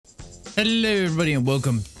Hello everybody and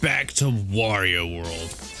welcome back to Wario World.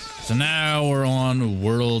 So now we're on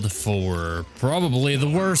World 4, probably the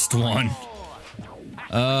worst one.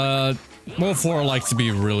 World 4 likes to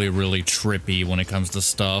be really trippy when it comes to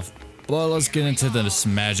stuff. Well, let's get into this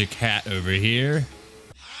magic hat over here.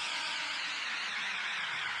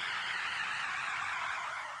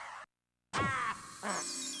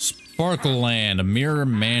 Sparkle Land, a mirror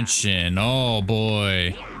mansion. Oh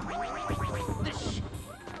boy.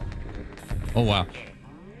 Oh wow.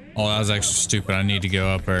 Oh, that was actually stupid. I need to go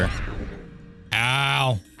up there.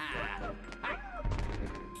 Ow.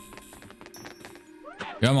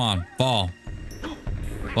 Come on, fall.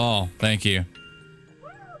 Fall, thank you.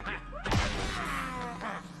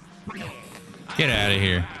 Get out of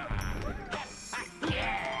here.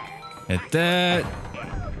 Hit that.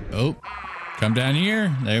 Oh, come down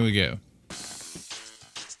here. There we go.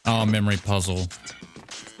 Oh, memory puzzle.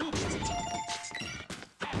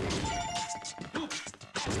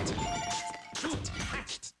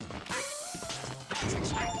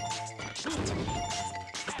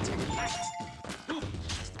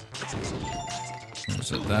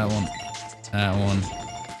 Was it that one? That one.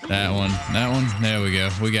 That one. That one. There we go.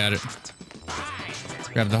 We got it.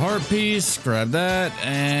 Grab the heart piece. Grab that.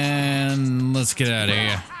 And let's get out of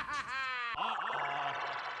here.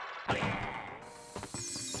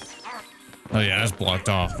 Oh yeah, that's blocked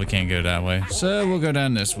off. We can't go that way. So we'll go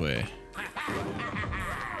down this way.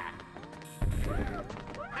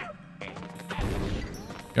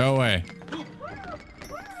 Go away.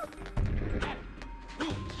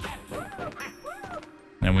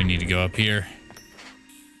 Then we need to go up here.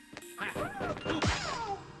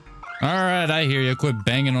 Alright, I hear you. Quit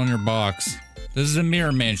banging on your box. This is a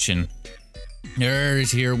mirror mansion. There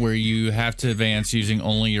is here where you have to advance using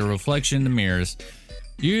only your reflection in the mirrors.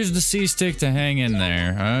 Use the C stick to hang in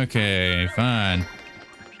there. Okay, fine.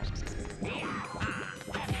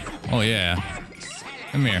 Oh yeah.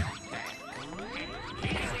 Come here.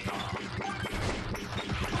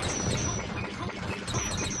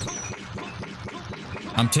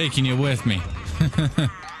 I'm taking you with me.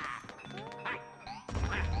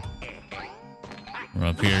 We're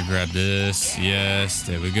up here, grab this. Yes,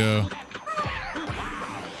 there we go.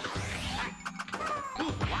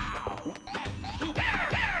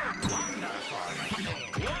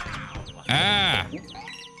 Ah!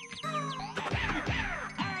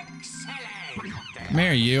 Come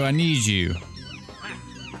here, you. I need you.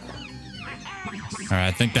 Alright,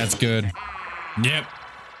 I think that's good. Yep.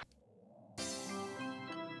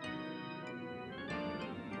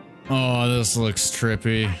 Oh, this looks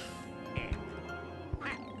trippy.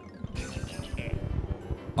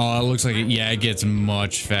 Oh, it looks like it, yeah, it gets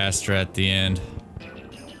much faster at the end.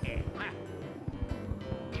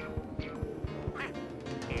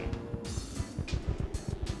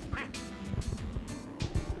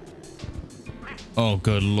 Oh,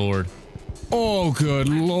 good lord. Oh, good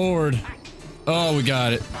lord. Oh, we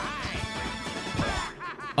got it.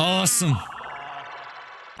 Awesome.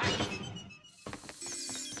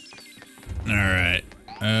 Alright.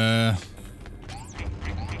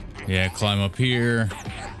 Yeah, climb up here.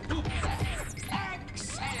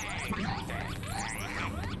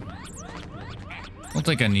 I don't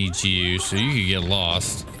think I need you, so you could get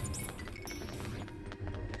lost.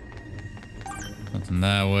 Nothing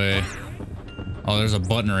that way. Oh, there's a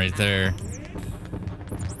button right there.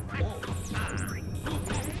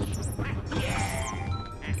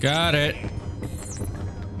 Got it.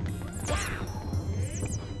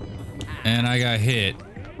 And I got hit.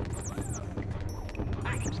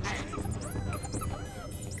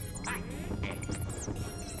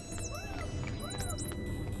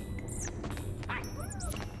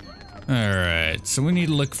 Alright, so we need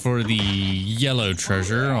to look for the yellow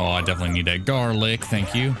treasure. Oh, I definitely need that garlic,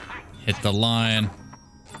 thank you. Hit the lion.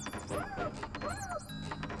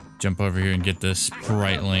 Jump over here and get this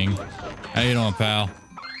spriteling. How you doing, pal?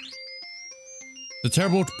 The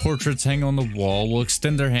terrible portraits hanging on the wall will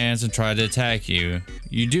extend their hands and try to attack you.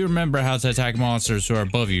 You do remember how to attack monsters who are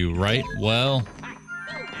above you, right? Well...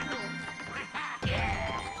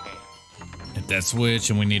 hit that switch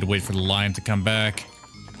and we need to wait for the lion to come back.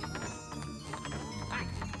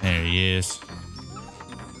 There he is.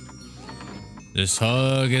 Just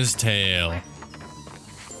hug his tail.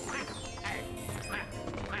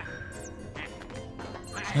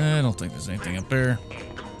 I don't think there's anything up there.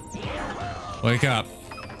 Wake up.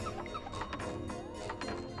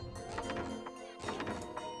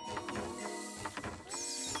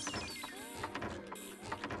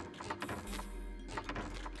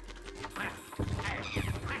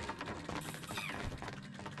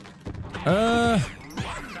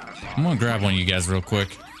 I'm gonna grab one of you guys real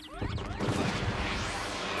quick.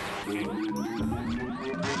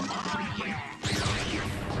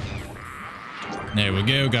 There we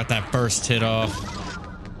go. Got that first hit off.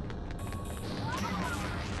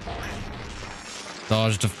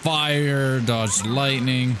 Dodge the fire. Dodge the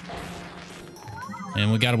lightning.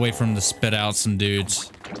 And we gotta wait for him to spit out some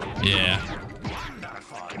dudes. Yeah.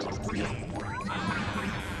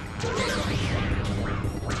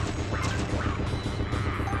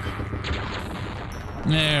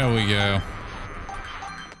 There we go.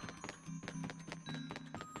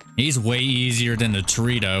 He's way easier than the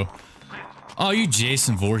Torito. Oh, you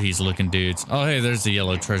Jason Voorhees looking dudes. Oh, hey, there's the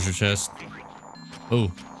yellow treasure chest.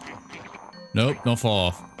 Oh. Nope, don't fall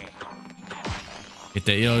off. Get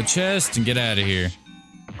that yellow chest and get out of here.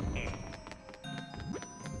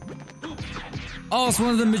 Oh, it's one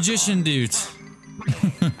of the magician dudes.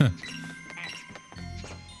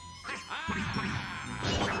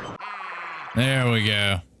 There we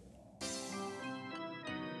go.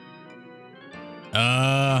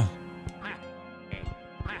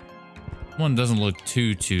 One doesn't look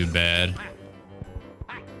too bad.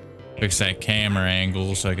 Fix that camera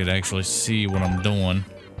angle so I could actually see what I'm doing.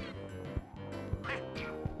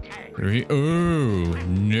 Oh,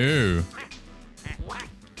 no.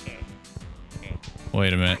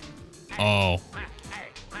 Wait a minute. Oh.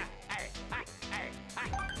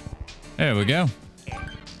 There we go.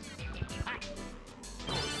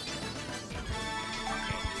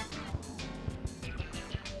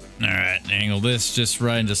 Alright, angle this just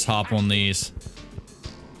right and just hop on these.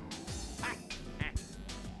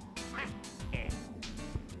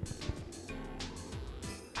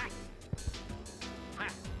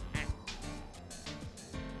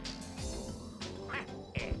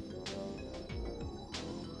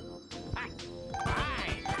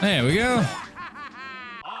 There we go.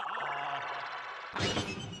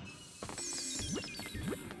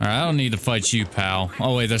 Alright, I don't need to fight you, pal.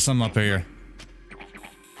 Oh wait, there's something up here.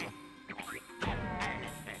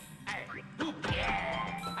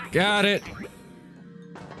 Got it.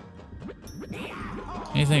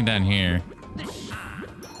 Anything down here?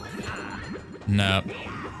 Nope.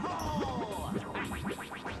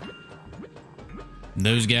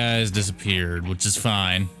 Those guys disappeared, which is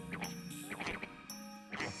fine.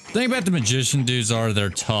 The thing about the magician dudes are they're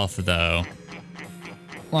tough though.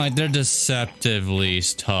 Like they're deceptively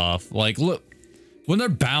tough. Like look, when they're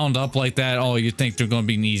bound up like that, oh, you think they're gonna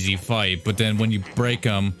be an easy fight, but then when you break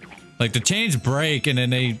them, like the chains break and then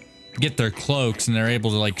they get their cloaks and they're able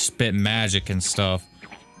to like spit magic and stuff.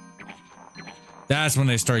 That's when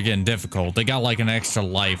they start getting difficult. They got like an extra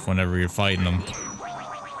life whenever you're fighting them.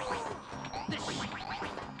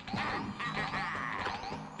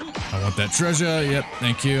 I want that treasure. Yep,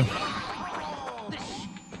 thank you.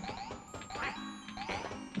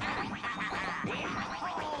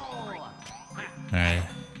 Alright.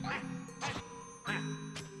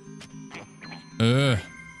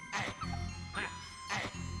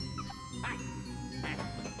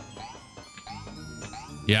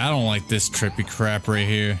 Yeah, I don't like this trippy crap right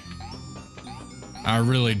here. I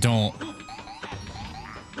really don't.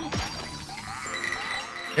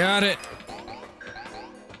 Got it.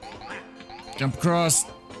 Jump across.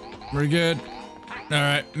 We're good.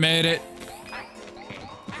 Alright, made it.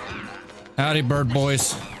 Howdy, bird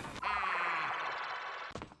boys.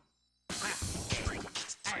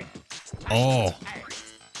 Oh.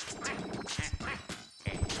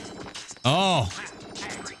 Oh.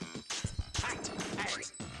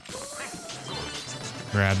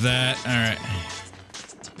 Grab that. Alright.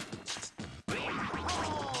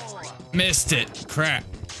 Missed it. Crap.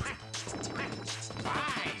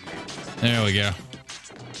 There we go.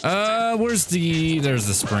 There's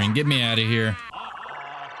the spring. Get me out of here.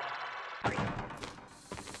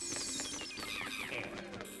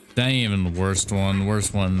 That ain't even the worst one. The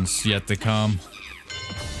worst one's yet to come.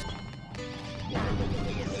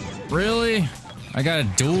 Really? I gotta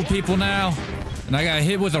duel people now? And I got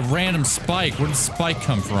hit with a random spike. Where did the spike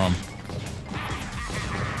come from?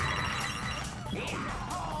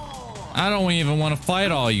 I don't even want to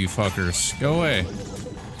fight all you fuckers. Go away.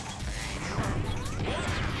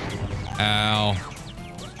 Ow.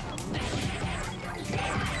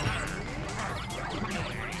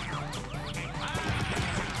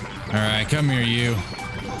 Alright, come here, you.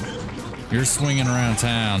 You're swinging around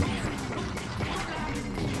town.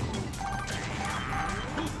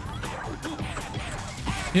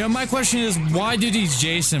 You know, my question is, why do these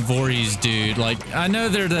Jason Voorhees dude, like, I know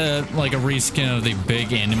they're like a reskin of the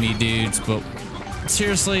big enemy dudes, but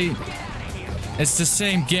seriously, it's the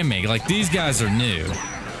same gimmick. Like, these guys are new.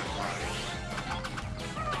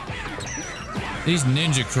 These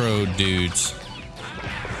Ninja Crow dudes.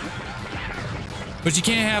 But you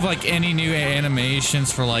can't have like any new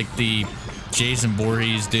animations for like the Jason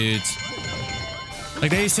Voorhees dudes.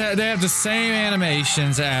 Like they have the same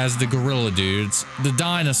animations as the gorilla dudes, the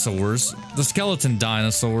dinosaurs, the skeleton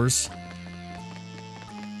dinosaurs.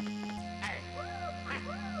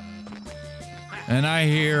 And I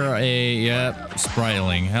hear a, yep,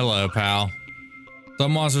 Spriteling. Hello, pal.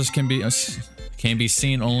 Some monsters can be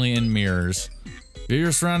seen only in mirrors. View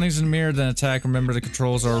your surroundings in the mirror, then attack. Remember the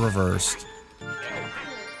controls are reversed.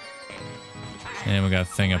 And we got a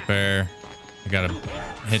thing up there. I gotta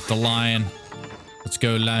hit the lion. Let's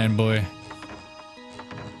go, lion boy.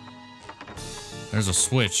 There's a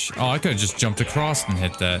switch. Oh, I could have just jumped across and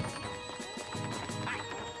hit that.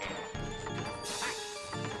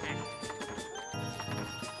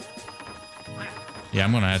 Yeah,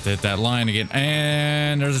 I'm gonna have to hit that line again.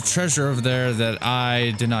 And there's a treasure over there that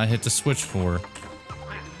I did not hit the switch for.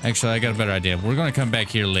 Actually, I got a better idea. We're gonna come back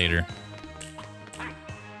here later.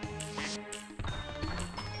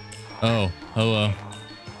 Oh, hello.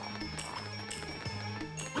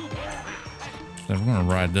 So we're gonna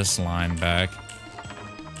ride this line back.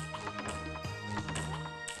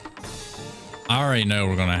 I already know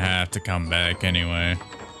we're gonna have to come back anyway.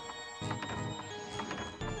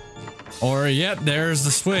 Or, yep, there's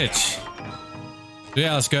the switch.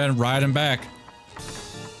 Yeah, let's go ahead and ride him back.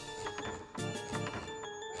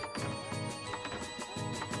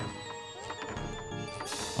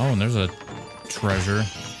 Oh, and there's a treasure.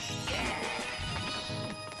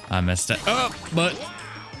 I messed it up, but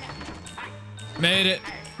made it.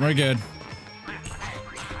 We're good.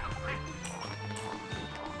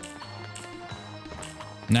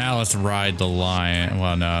 Now let's ride the lion.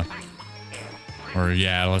 Well, no. Or,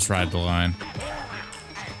 yeah, let's ride the line.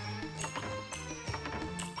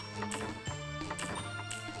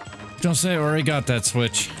 Don't say I already got that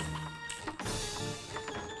switch.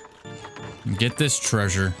 Get this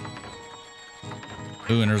treasure.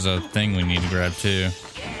 Ooh, and there's a thing we need to grab too.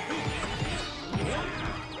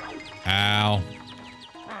 Ow.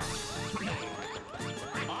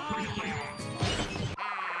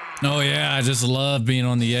 Oh yeah, I just love being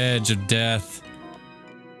on the edge of death.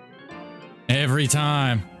 Every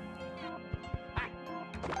time.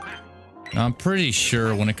 Now, I'm pretty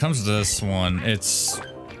sure when it comes to this one, it's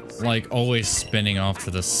like always spinning off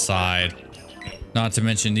to the side. Not to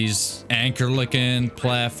mention these anchor-looking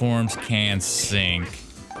platforms can sink.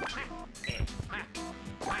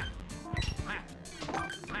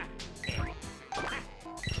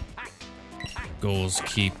 Goals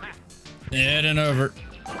keep heading over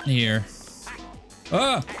here.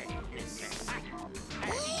 Oh!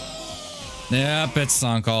 Yep, it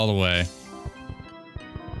sunk all the way.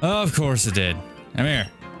 Of course it did. Come here.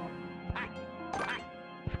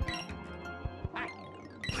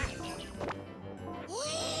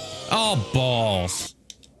 Oh, balls.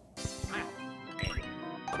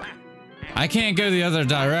 I can't go the other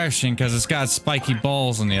direction because it's got spiky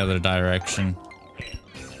balls in the other direction.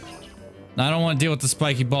 I don't want to deal with the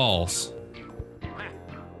spiky balls.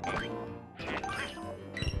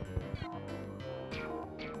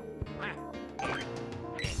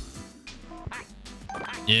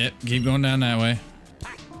 Yep, keep going down that way.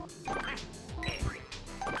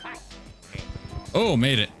 Oh,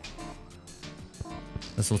 made it.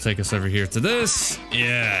 This will take us over here to this.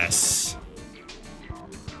 Yes.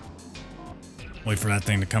 Wait for that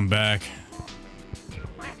thing to come back.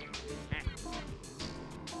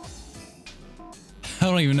 I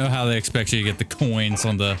don't even know how they expect you to get the coins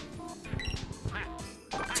on the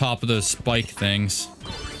top of those spike things.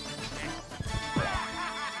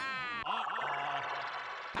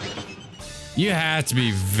 You have to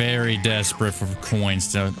be very desperate for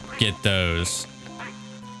coins to get those.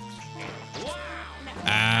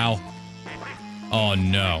 Ow. Oh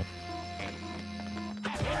no.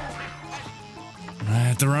 I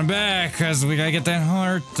have to run back because we gotta get that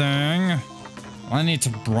heart thing. I need to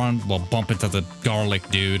run, well, bump into the garlic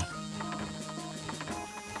dude.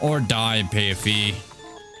 Or die and pay a fee.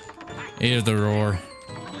 Either or.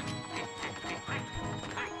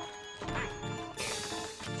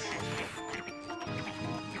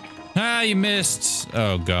 Ah, you missed.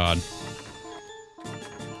 Oh, God.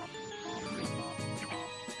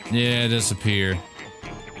 Yeah, disappear.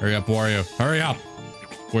 Hurry up, Wario. Hurry up.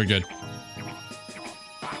 We're good.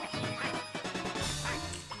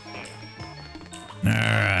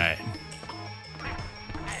 Alright.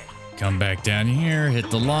 Come back down here,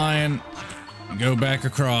 hit the lion, go back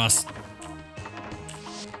across.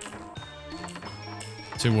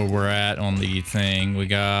 See where we're at on the thing. We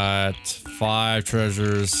got 5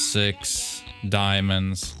 treasures, 6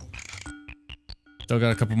 diamonds. Still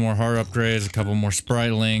got a couple more heart upgrades, a couple more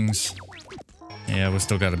spritelings. Yeah, we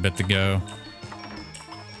still got a bit to go.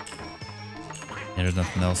 Yeah, there's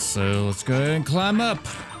nothing else, so let's go ahead and climb up.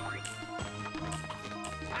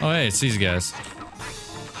 Oh, hey, it's these guys.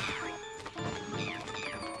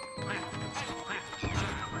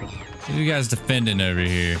 What are you guys defending over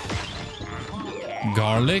here?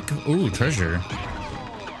 Garlic? Ooh, treasure.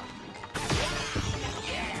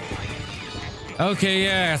 Okay,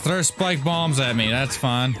 yeah, throw spike bombs at me. That's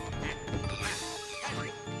fine.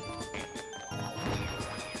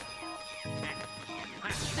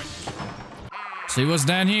 See what's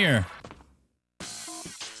down here.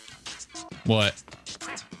 What?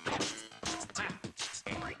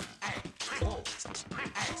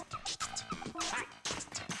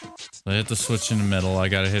 I hit the switch in the middle. I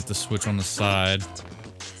gotta hit the switch on the side.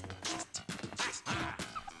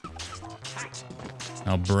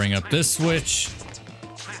 I'll bring up this switch.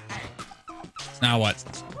 Now what?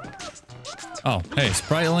 Oh, hey,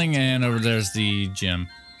 Spritling, and over there's the gym.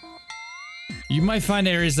 You might find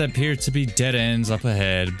areas that appear to be dead ends up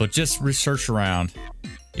ahead, but just research around.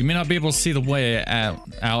 You may not be able to see the way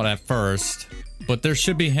out at first, but there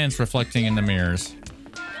should be hints reflecting in the mirrors.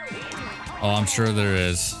 Oh, I'm sure there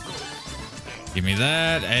is. Give me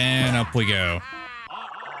that, and up we go.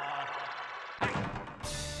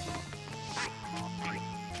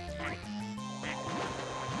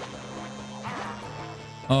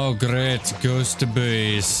 Oh, great. Ghost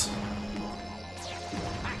base.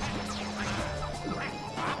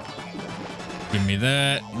 Give me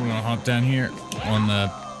that. We're gonna hop down here on the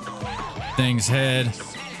thing's head.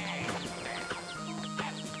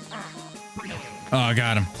 Oh, I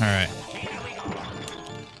got him. All right.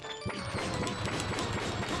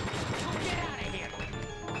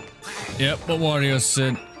 Yep, what Wario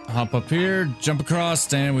said. Hop up here, jump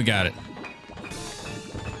across, and we got it.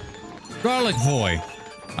 Garlic boy,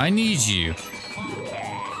 I need you.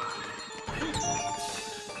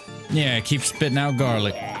 Yeah, keep spitting out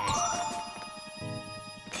garlic.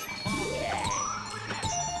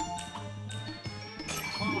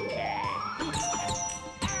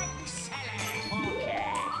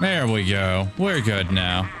 There we go. We're good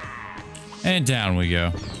now. And down we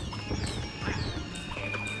go.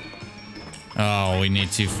 Oh, we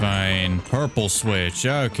need to find purple switch.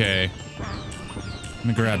 Okay. Let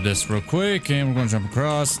me grab this real quick and we're going to jump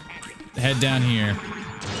across. Head down here.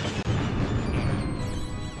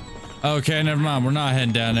 Okay, never mind. We're not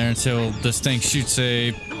heading down there until this thing shoots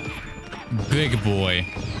a big boy.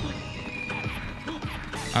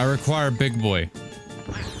 I require big boy.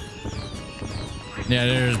 Yeah,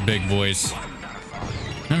 there's big boys.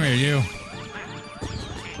 Come here, you.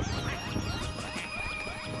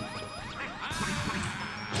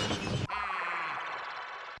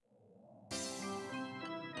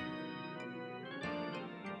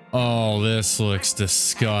 Oh, this looks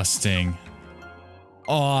disgusting.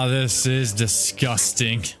 Oh, this is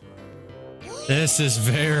disgusting. This is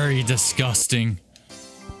very disgusting.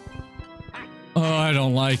 Oh, I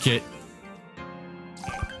don't like it.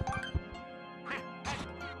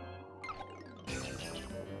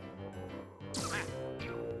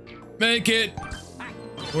 Make it.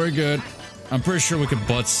 We're good. I'm pretty sure we could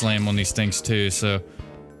butt slam on these things too, so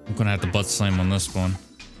I'm gonna have to butt slam on this one.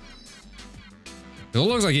 It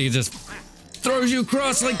looks like he just throws you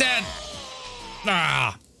across like that.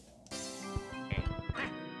 Ah.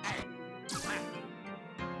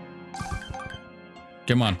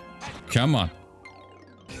 Come on. Come on.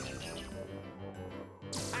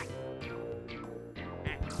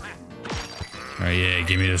 Oh yeah,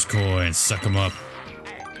 give me those coins. Suck them up.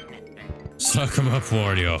 Suck them up,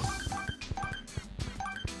 Wario.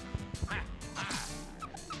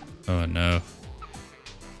 Oh no.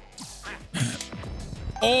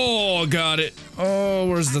 Oh, got it. Oh,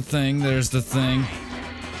 where's the thing? There's the thing.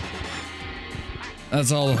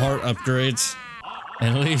 That's all the heart upgrades.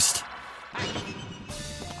 At least.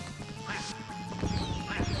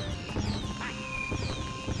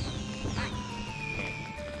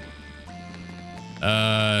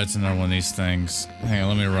 It's another one of these things. Hang on,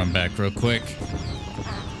 let me run back real quick.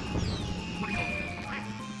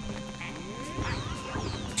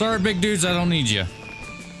 Sorry, big dudes, I don't need you.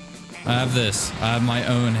 I have this. I have my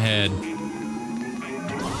own head.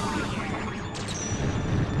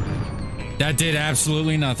 That did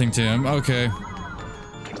absolutely nothing to him. Okay.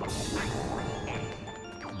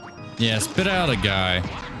 Yeah, spit out a guy.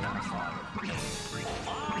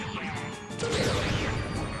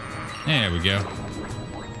 There we go.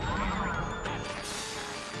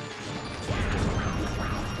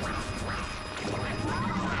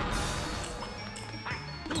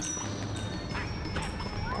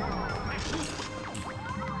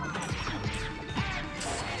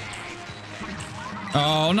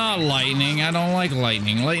 Oh, not lightning. I don't like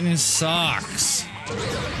lightning. Lightning sucks.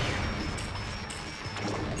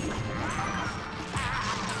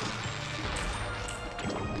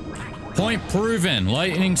 Point proven.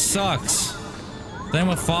 Lightning sucks. Same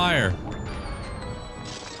with fire.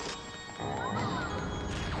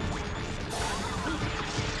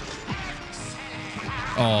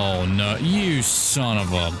 Oh no, you son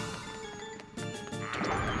of a...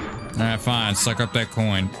 Alright, fine. Suck up that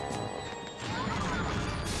coin.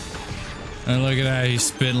 And look at that, he's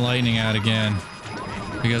spitting lightning out again.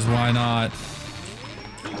 Because why not?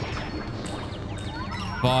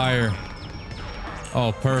 Fire.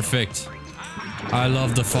 Oh, perfect. I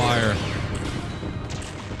love the fire.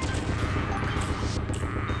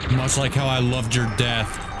 Much like how I loved your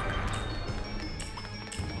death.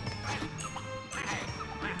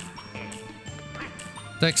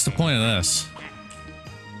 That's the point of this.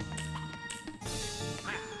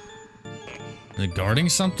 Is it guarding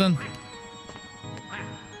something?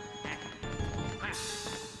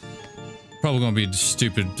 Probably gonna be a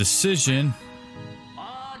stupid decision.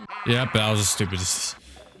 Yep, that was a stupid decision.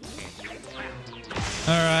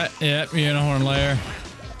 Alright, yep, unicorn layer.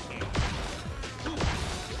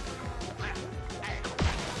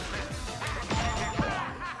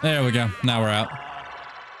 There we go. Now we're out.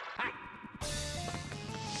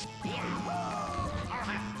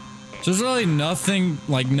 So there's really nothing,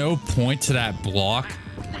 like no point to that block.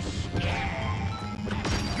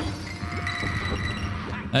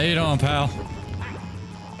 How you doing, pal?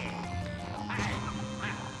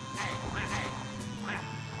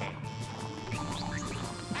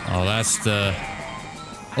 Oh, that's the...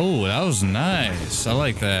 Oh, that was nice. I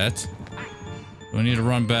like that. We need to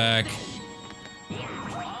run back.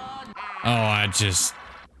 Oh, I just...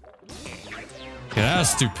 Yeah, that was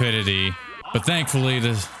stupidity. But thankfully,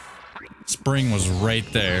 the spring was right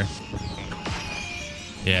there.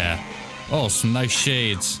 Yeah. Oh, some nice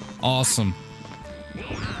shades. Awesome.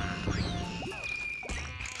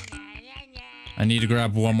 I need to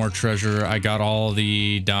grab one more treasure. I got all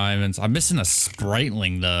the diamonds. I'm missing a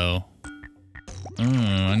spriteling, though.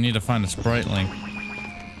 I need to find a spriteling.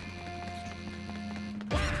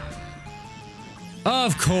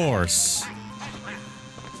 Of course.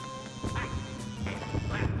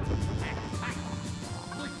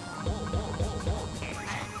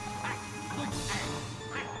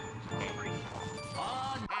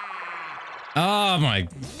 Oh my...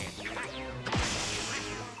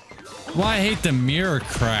 Why I hate the mirror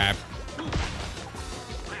crap.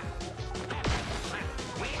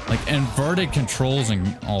 Like inverted controls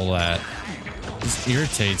and all that. Just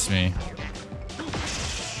irritates me.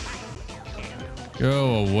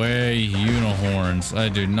 Go away, unicorns. I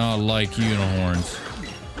do not like unicorns.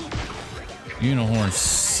 Unicorns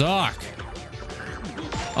suck.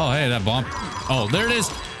 Oh, hey, that bomb. Oh, there it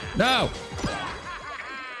is. No.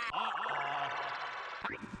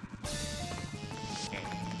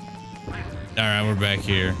 Alright, we're back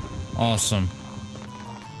here. Awesome.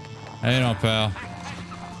 Hey, no, pal.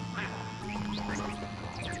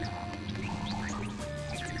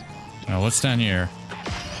 Now, what's down here?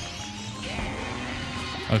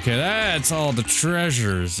 Okay, that's all the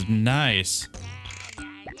treasures. Nice.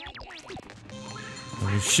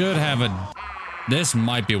 We should have a... This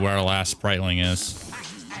might be where our last spriteling is.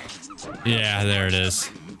 Yeah, there it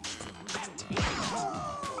is.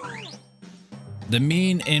 The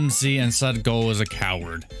mean MC inside goal is a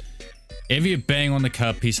coward. If you bang on the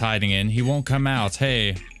cup he's hiding in, he won't come out.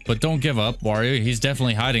 Hey, but don't give up, Wario. He's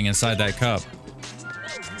definitely hiding inside that cup.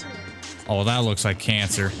 Oh, that looks like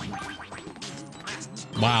cancer.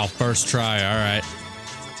 Wow, first try. All right.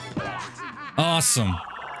 Awesome.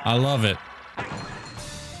 I love it.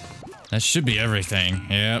 That should be everything.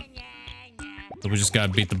 Yep. So we just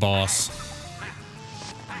gotta beat the boss.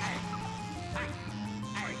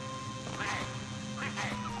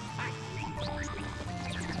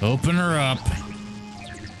 Open her up.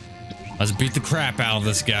 Let's beat the crap out of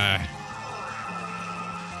this guy.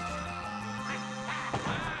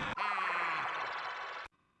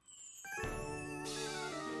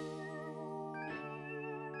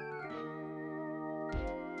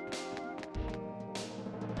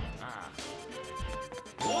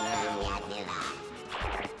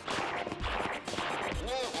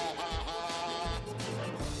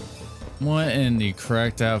 What in the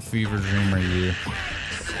cracked out fever dream are you?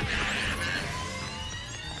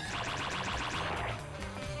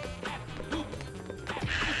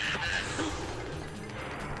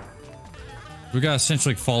 We gotta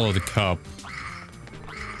essentially follow the cup.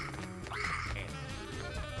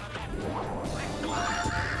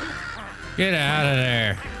 Get out of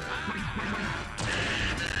there.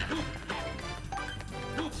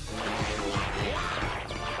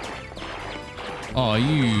 Oh,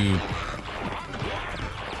 you.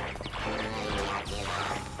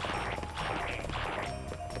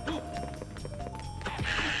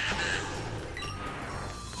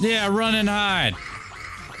 Yeah, run and hide.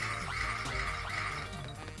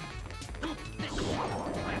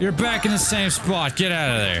 You're back in the same spot. Get out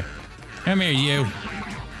of there. Come here, you.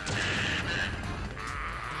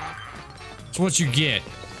 That's what you get.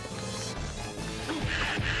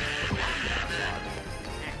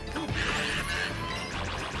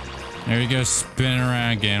 There he goes, spinning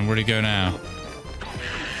around again. Where'd he go now?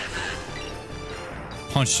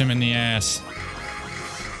 Punched him in the ass.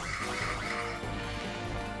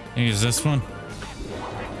 He's this one.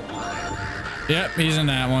 Yep, he's in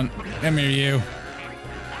that one. Come here, you.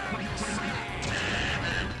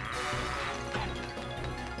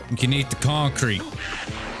 You can eat the concrete.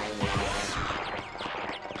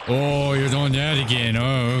 Oh, you're doing that again.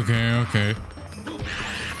 Oh, okay, okay.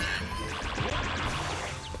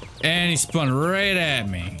 And he spun right at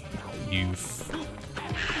me. You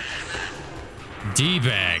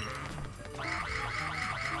D-bag.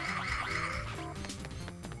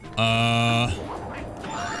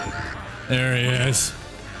 There he is.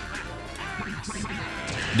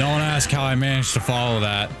 Don't ask how I managed to follow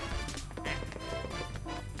that.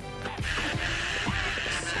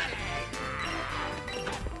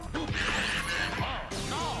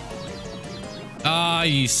 Ah,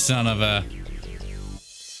 you son of a...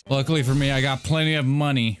 Luckily for me, I got plenty of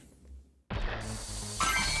money.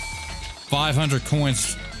 500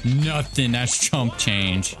 coins, nothing, that's chump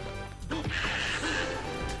change.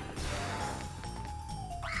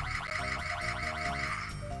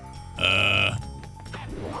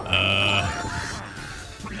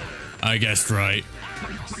 I guessed right.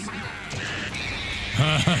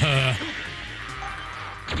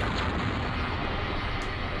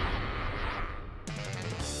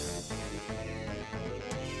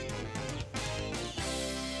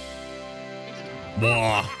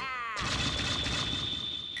 Blah.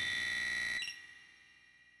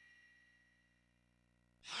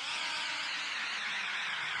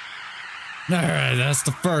 Alright, that's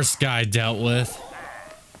the first guy dealt with.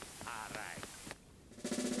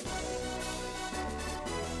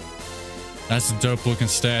 That's a dope looking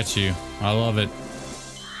statue. I love it.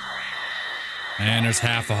 And there's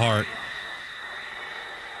half a heart.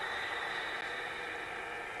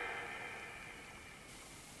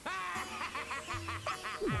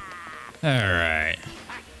 Alright.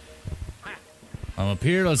 I'm up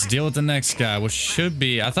here. Let's deal with the next guy, which should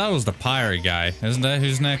be... I thought it was the pirate guy. Isn't that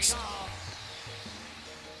who's next?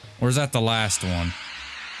 Or is that the last one?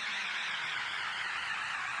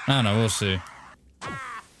 I don't know. We'll see.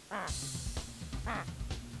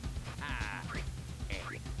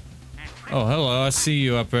 Oh, hello. I see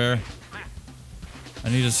you up there. I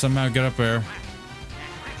need to somehow get up there.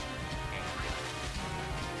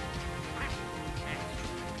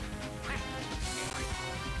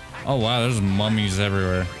 Oh, wow. There's mummies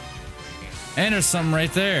everywhere. And there's something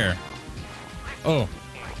right there. Oh.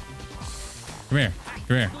 Come here.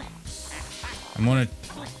 Come here. I'm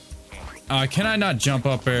gonna... can I not jump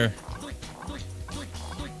up there?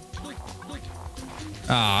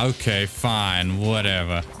 Ah, okay. Fine.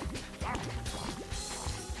 Whatever.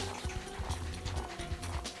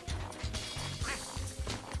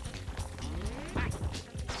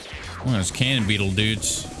 One of those cannon beetle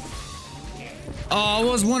dudes. Oh, I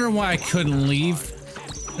was wondering why I couldn't leave.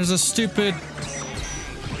 There's a stupid...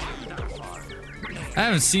 I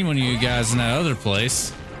haven't seen one of you guys in that other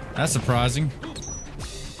place. That's surprising.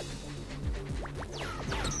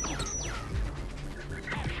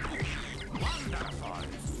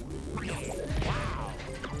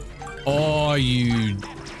 Oh, you...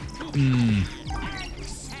 Come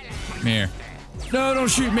here. No, don't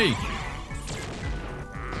shoot me!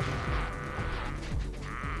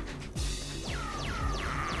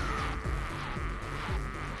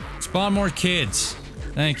 Spawn more kids.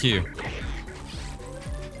 Thank you.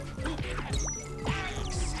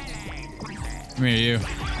 Come here, you.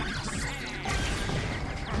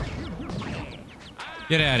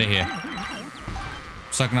 Get out of here.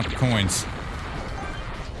 Sucking up coins.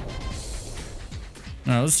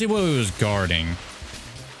 Alright, let's see what he was guarding.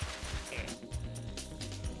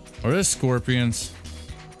 Are those scorpions?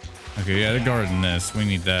 Okay, yeah, they're guarding this. We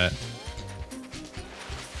need that.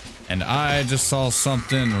 And I just saw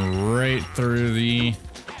something right through the...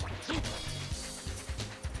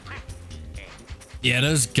 Yeah,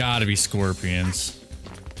 those gotta be scorpions.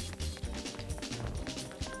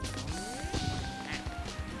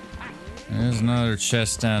 There's another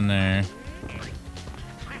chest down there.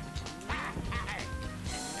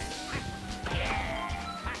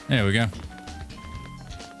 There we go.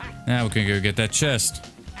 Now we can go get that chest.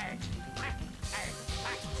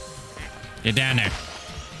 Get down there.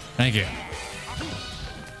 Thank you.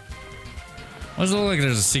 Why does it look like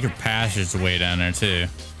there's a secret passage way down there too?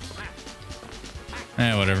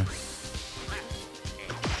 Eh, whatever.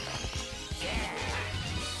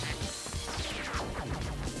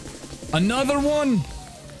 Another one?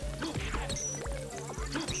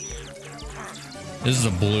 This is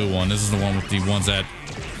a blue one. This is the one with the ones that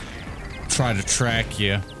try to track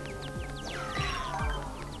you.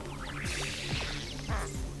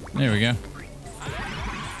 There we go.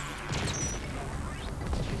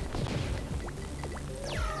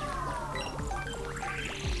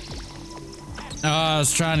 I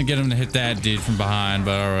was trying to get him to hit that dude from behind,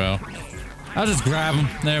 but oh well. I'll just grab him.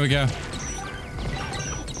 There we go.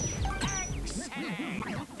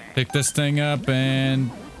 Pick this thing up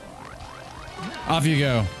and off you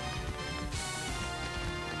go.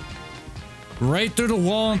 Right through the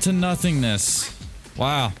wall into nothingness.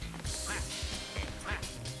 Wow.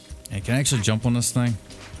 Hey, can I actually jump on this thing?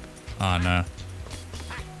 Oh, no.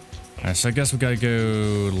 Alright, so I guess we gotta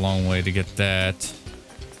go a long way to get that.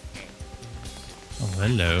 Oh,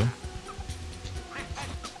 hello.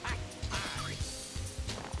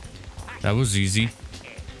 That was easy.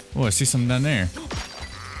 Oh, I see something down there.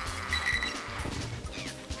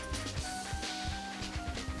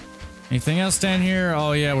 Anything else down here?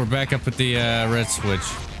 Oh yeah, we're back up at the red switch.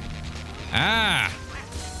 Ah!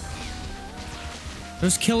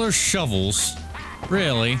 Those killer shovels.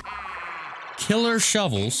 Really? Killer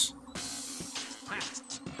shovels?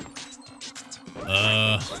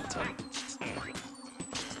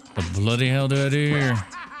 What the bloody hell do I do here?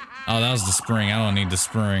 Oh, that was the spring. I don't need the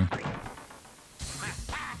spring.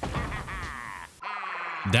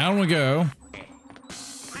 Down we go.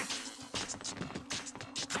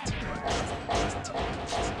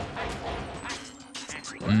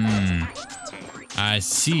 I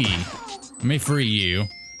see. Let me free you.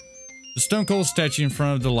 The stone cold statue in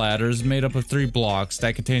front of the ladder is made up of 3 blocks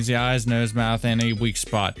that contains the eyes, nose, mouth, and a weak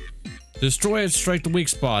spot. To destroy it, strike the weak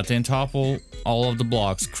spot, then topple all of the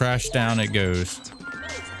blocks. Crash down it goes.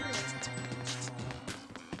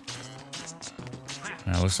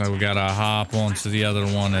 Now, looks like we gotta hop onto the other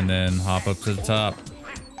one and then hop up to the top.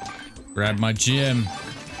 Grab my gem. I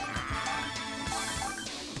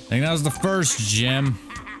think that was the first gem.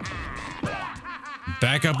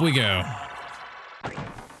 Back up we go.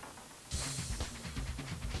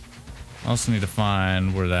 Also need to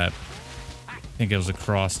find where that... I think it was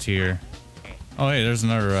across here. Oh, hey, there's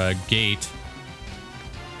another gate.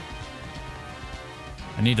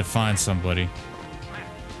 I need to find somebody.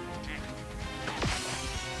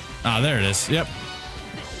 Ah, there it is. Yep.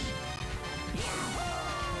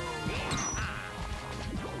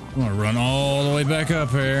 I'm gonna run all the way back up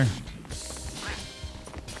here.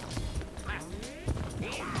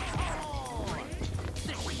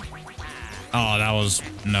 Oh, that was...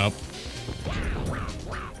 nope.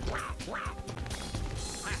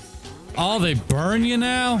 Oh, they burn you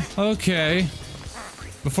now? Okay.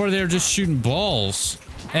 Before they were just shooting balls.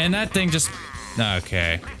 And that thing just...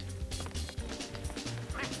 okay.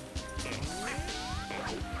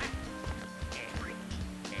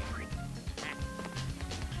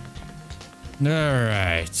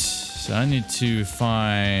 Alright. So I need to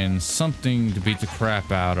find something to beat the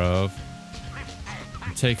crap out of.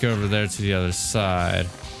 Take over there to the other side.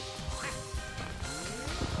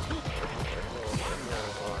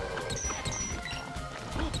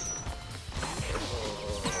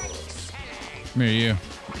 Come here, you.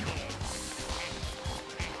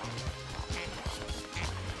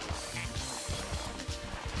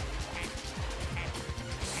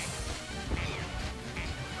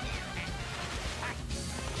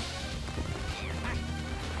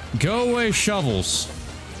 Go away, shovels.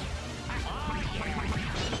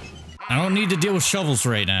 I don't need to deal with shovels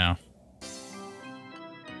right now.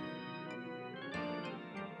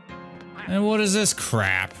 And what is this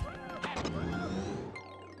crap?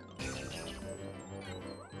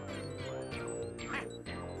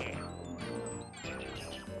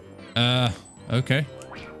 Okay.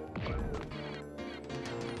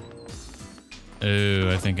 Oh,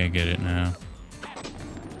 I think I get it now.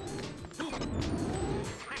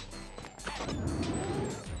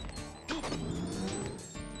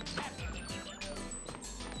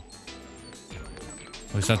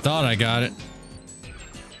 At least I thought I got it.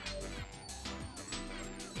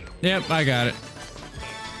 Yep, I got it.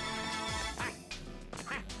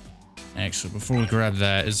 Actually, before we grab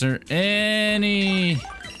that, is there any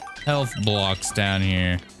health blocks down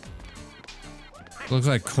here? Looks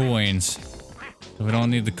like coins. So we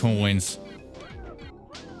don't need the coins.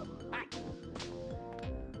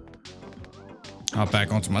 Hop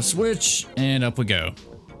back onto my Switch, and up we go.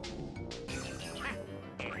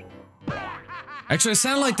 Actually, it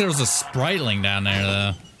sounded like there was a Spriteling down there,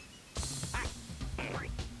 though.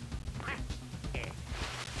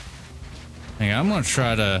 Hang on, I'm gonna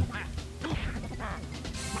try to...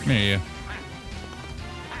 Here you.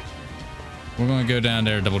 We're gonna go down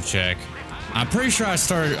there, double check. I'm pretty sure I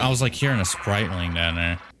was like hearing a Spriteling down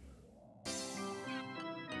there.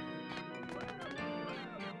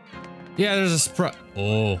 Yeah, there's a Sprite.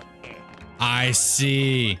 Oh, I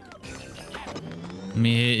see. Let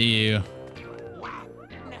me hit you.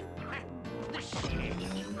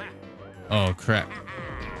 Oh, crap.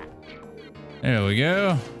 There we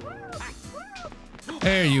go.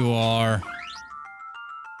 There you are.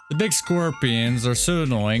 The big scorpions are so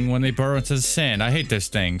annoying when they burrow into the sand. I hate those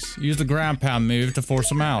things. Use the ground pound move to force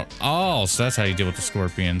them out. Oh, so that's how you deal with the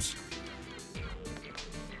scorpions.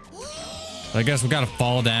 So I guess we gotta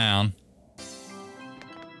fall down.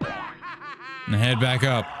 And head back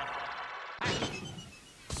up.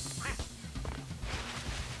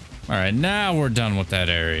 Alright, now we're done with that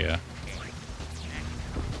area.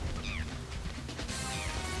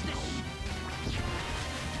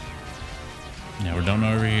 Now we're done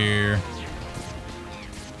over here.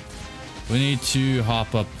 We need to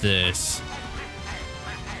hop up this.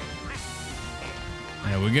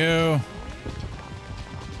 There we go.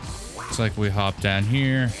 Looks like we hop down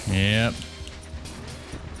here. Yep.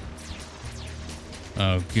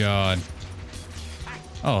 Oh, God.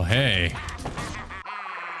 Oh, hey.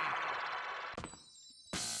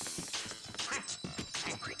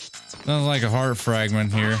 Sounds like a heart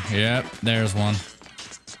fragment here. Yep, there's one.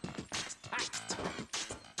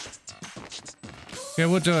 Okay,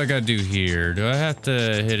 what do I gotta do here? Do I have to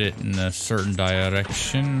hit it in a certain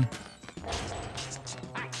direction?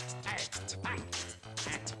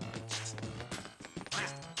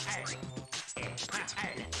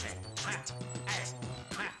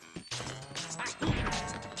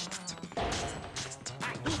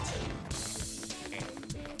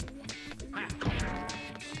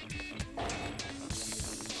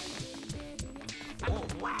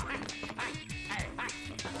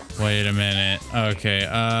 Wait a minute. Okay,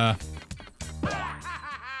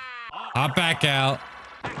 hop back out.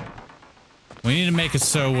 We need to make it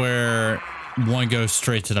so where one goes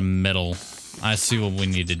straight to the middle. I see what we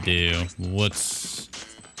need to do. Which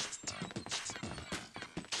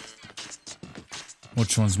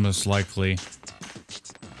one's most likely?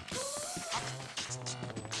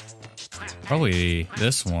 Probably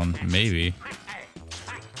this one, maybe.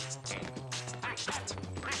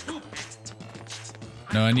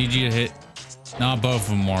 No, I need you to hit not both of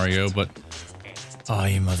them, Mario, but... Oh,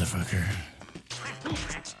 you motherfucker.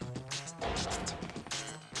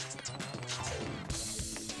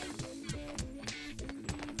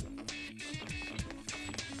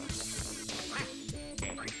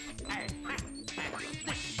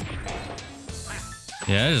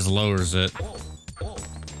 Yeah, it just lowers it.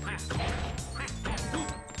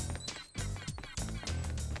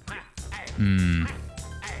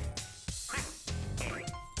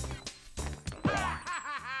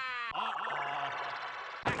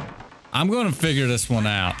 I'm going to figure this one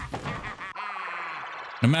out.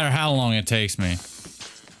 No matter how long it takes me.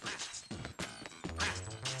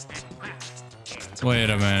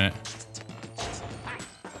 Wait a minute.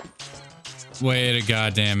 Wait a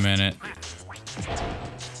goddamn minute.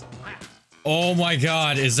 Oh my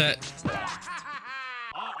God, is that...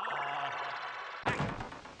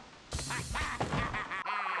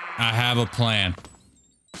 I have a plan.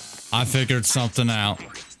 I figured something out.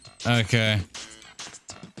 Okay.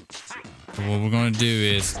 So what we're going to do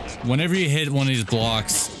is, whenever you hit one of these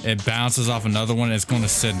blocks, it bounces off another one, it's going to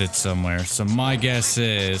send it somewhere. So my guess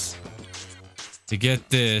is, to get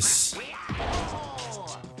this...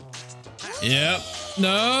 Yep.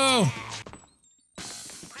 No!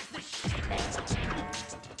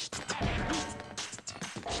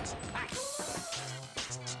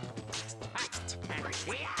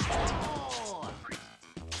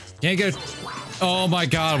 Can't go. Oh my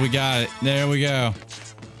God, we got it. There we go.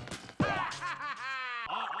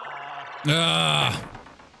 Ugh.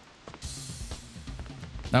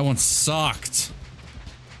 That one sucked.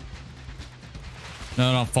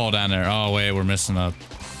 No, don't fall down there. Oh wait, we're missing a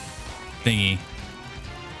thingy.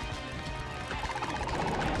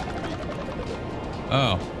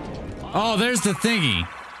 Oh. Oh, there's the thingy.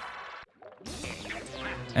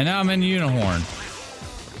 And now I'm in Unicorn.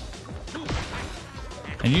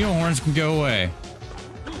 And unicorns can go away.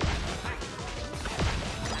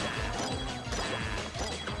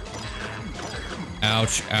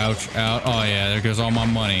 Ouch, ouch, ouch. Oh yeah, there goes all my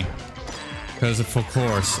money. Because of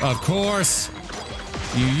course. Of course!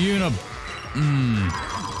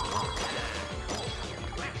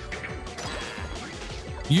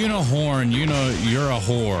 Unihorn, you're a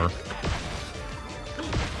whore.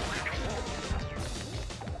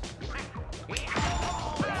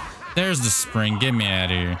 There's the spring. Get me out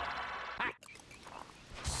of here.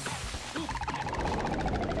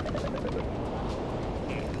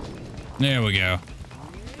 There we go.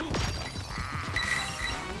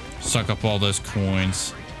 Suck up all those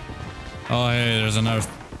coins. Oh, hey, there's another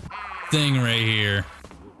thing right here.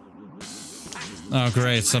 Oh,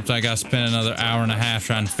 great. Something I gotta spend another hour and a half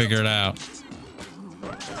trying to figure it out.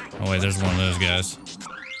 Oh, wait, there's one of those guys.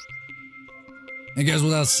 It goes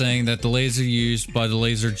without saying that the laser used by the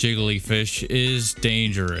laser jigglyfish is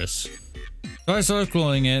dangerous. Try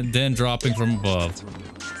circling it, then dropping from above.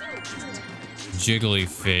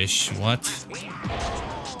 Jigglyfish, what?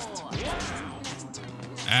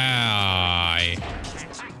 Ow.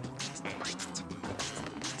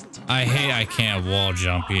 I hate I can't wall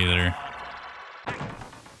jump either.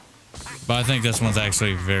 But I think this one's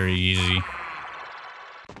actually very easy.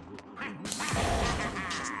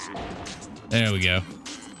 There we go.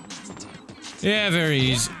 Yeah, very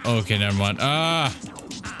easy. Okay, never mind. Ah!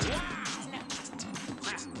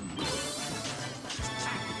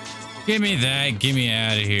 Give me that. Get me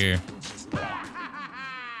out of here.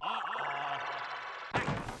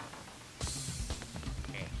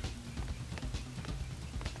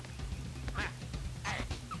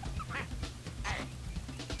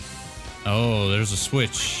 Oh, there's a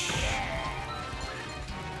switch.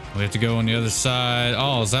 We have to go on the other side.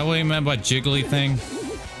 Oh, is that what he meant by jiggly thing?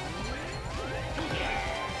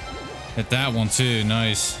 Hit that one too.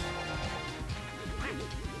 Nice.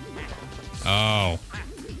 Oh.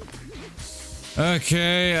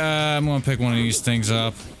 Okay, I'm gonna pick one of these things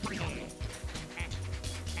up.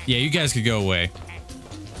 Yeah, you guys could go away.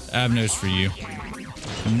 I have no use for you.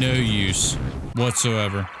 No use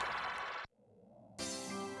whatsoever.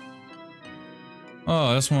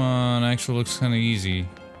 Oh, this one actually looks kind of easy.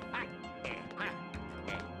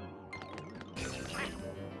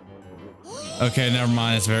 Okay, never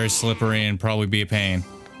mind. It's very slippery and probably be a pain.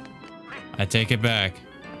 I take it back.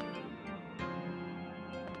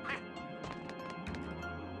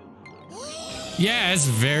 Yeah, it's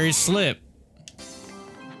very slip.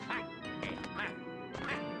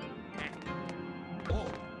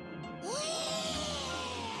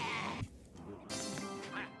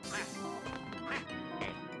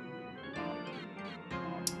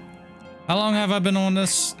 How long have I been on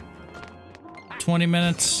this? 20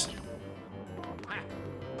 minutes?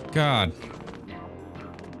 God.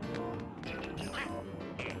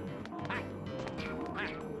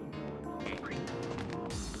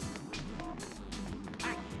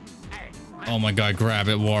 Oh my god, grab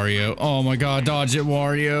it, Wario. Oh my god, dodge it,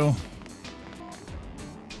 Wario.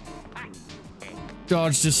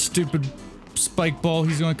 Dodge this stupid spike ball.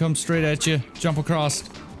 He's gonna come straight at you. Jump across.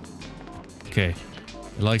 Okay.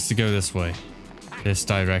 It likes to go this way. This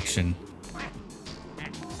direction.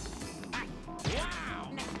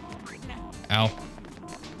 Ow.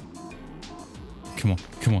 Come on,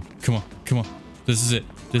 come on, come on, come on. This is it.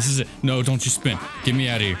 This is it. No, don't you spin. Get me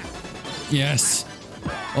out of here. Yes.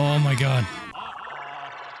 Oh my god.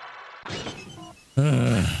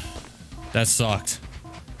 That sucked.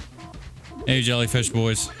 Hey, jellyfish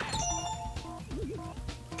boys.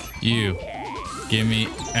 You. Give me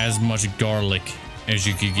as much garlic as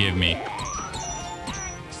you could give me.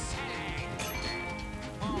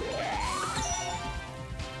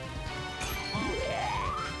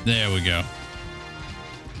 There we go.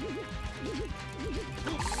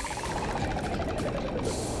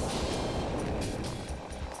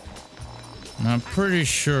 I'm pretty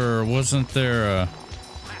sure, wasn't there a...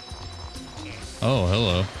 Oh,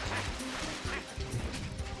 hello.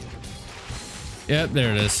 Yep,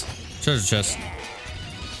 there it is. Treasure chest.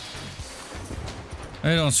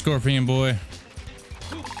 Hey, don't, Scorpion boy.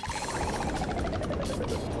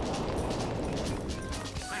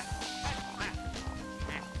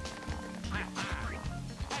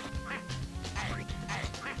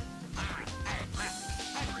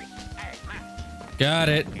 Got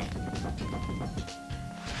it.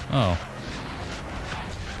 Oh.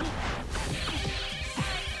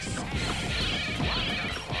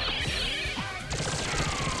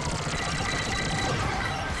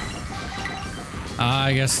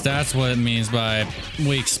 I guess that's what it means by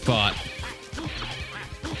weak spot.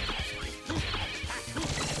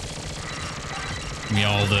 Give me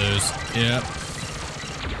all those. Yep.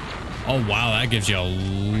 Oh wow, that gives you a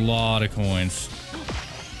lot of coins.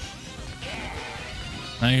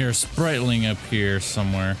 I hear a spriteling up here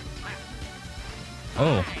somewhere.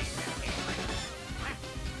 Oh.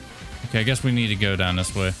 Okay, I guess we need to go down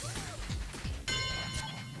this way.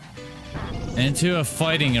 Into a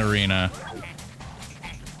fighting arena.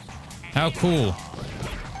 How cool.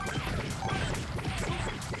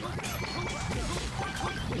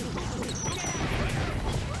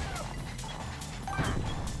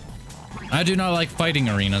 I do not like fighting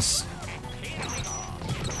arenas.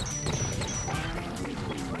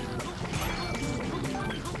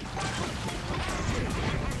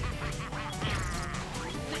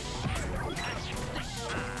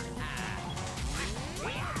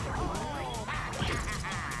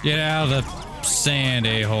 Get out of the sand,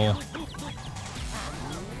 a-hole.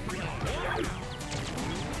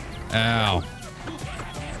 Ow.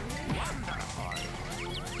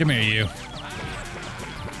 Come here, you.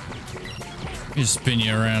 Just spin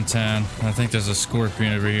you around town. I think there's a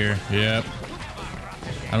scorpion over here. Yep.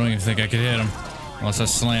 I don't even think I could hit him. Unless I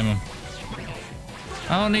slam him.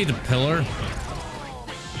 I don't need a pillar.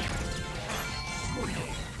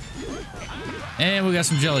 And we got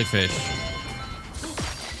some jellyfish.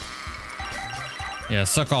 Yeah,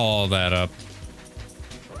 suck all that up.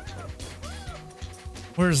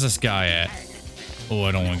 Where's this guy at? Oh,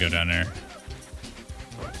 I don't want to go down there.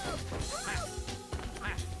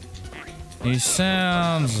 He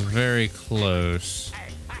sounds very close.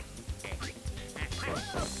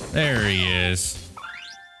 There he is.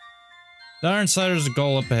 The Iron Cider's a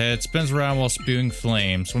goal up ahead. Spins around while spewing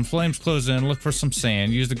flames. When flames close in, look for some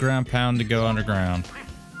sand. Use the ground pound to go underground.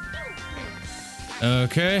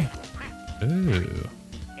 Okay. Ooh.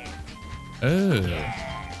 Oh.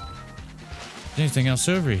 Anything else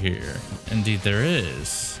over here? Indeed there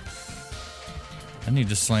is. I need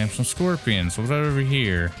to slam some scorpions. What's over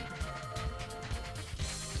here?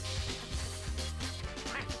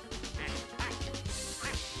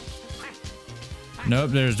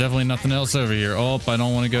 Nope, there's definitely nothing else over here. Oh, I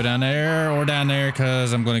don't want to go down there or down there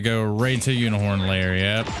because I'm going to go right to Unicorn Lair.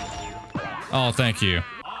 Yep. Oh, thank you.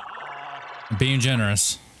 Being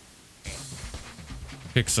generous.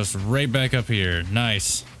 Picks us right back up here.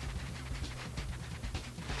 Nice.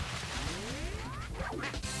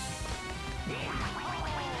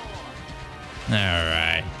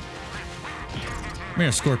 Alright. Come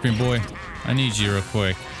here, Scorpion Boy. I need you real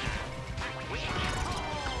quick.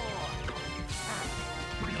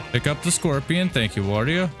 Pick up the Scorpion. Thank you,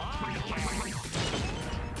 Wario.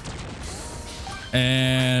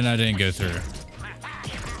 And I didn't go through.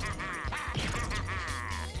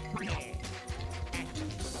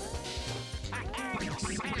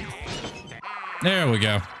 There we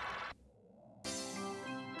go.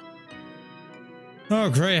 Oh,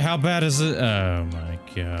 great. How bad is it? Oh, my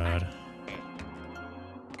God.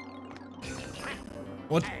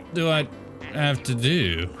 What do I have to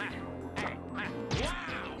do?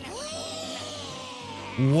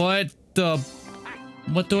 What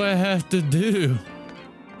do I have to do?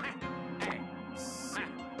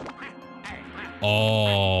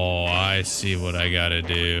 Oh, I see what I gotta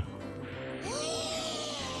do.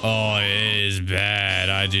 Oh, it is bad.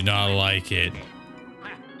 I do not like it.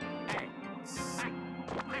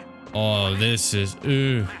 Oh, this is...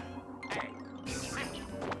 Ooh.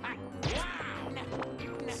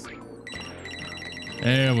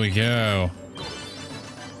 There we go.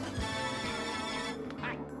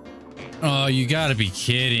 Oh, you gotta be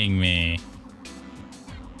kidding me.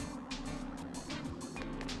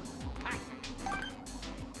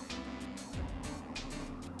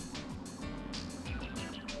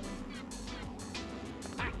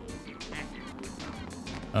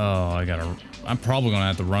 Oh, I'm probably gonna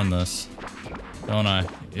have to run this. Don't I?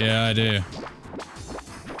 Yeah, I do.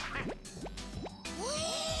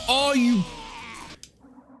 Oh, you...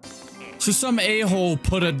 So some a-hole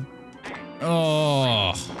put a...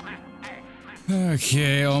 Oh...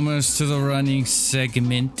 Okay, almost to the running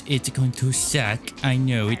segment. It's going to suck. I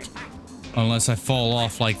know it. Unless I fall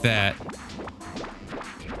off like that.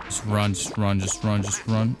 Just run, just run, just run, just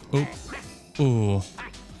run. Oh. Oh.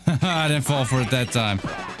 I didn't fall for it that time.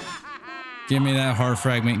 Give me that heart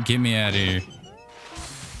fragment. Get me out of here.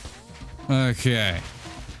 Okay.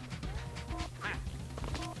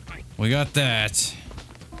 We got that.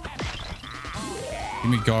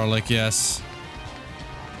 Give me garlic, yes.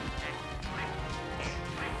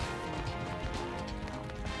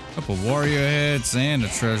 Couple Wario heads and a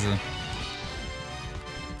treasure.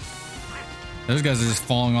 Those guys are just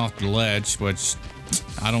falling off the ledge, which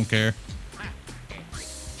I don't care.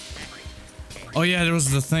 Oh yeah, there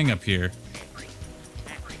was the thing up here.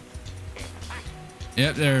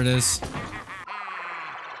 Yep, there it is.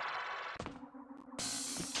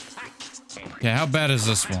 Okay, how bad is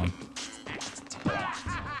this one?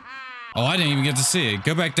 Oh, I didn't even get to see it.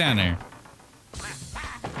 Go back down there.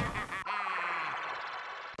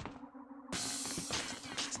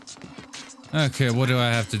 Okay, what do I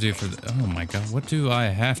have to do for oh my god, what do I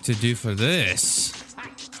have to do for this?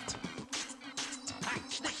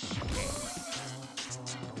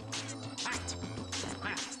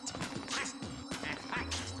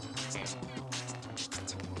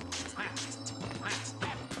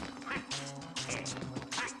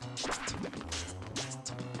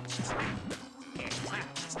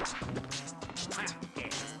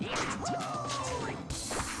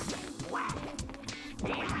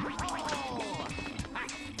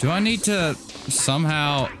 Do I need to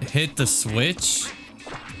somehow hit the switch?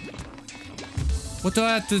 What do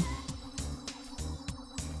I have to...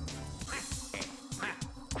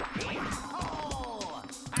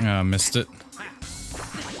 Oh, I missed it.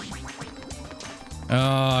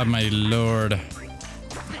 Oh, my lord.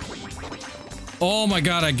 Oh my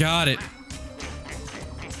god, I got it.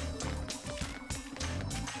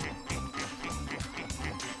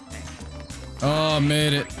 Oh, I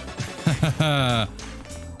made it.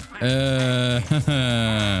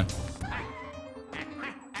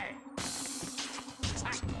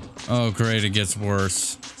 Oh great, it gets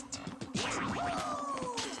worse.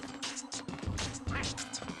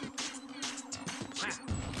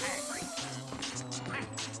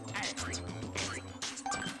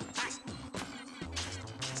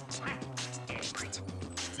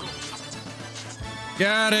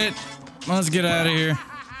 Got it. Let's get out of here.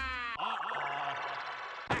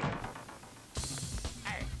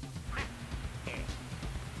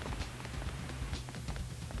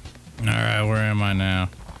 Alright, where am I now?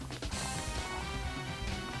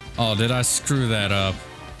 Oh, did I screw that up?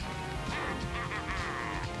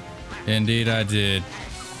 Indeed I did.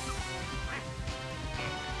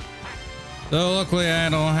 So luckily I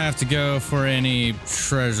don't have to go for any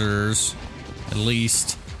treasures. At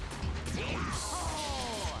least.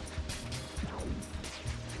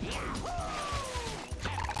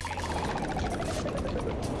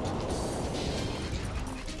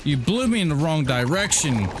 You blew me in the wrong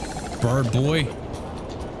direction, bird boy.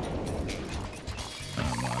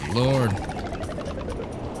 Oh my lord.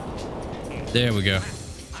 There we go.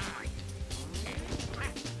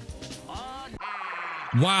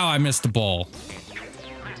 Wow, I missed the ball.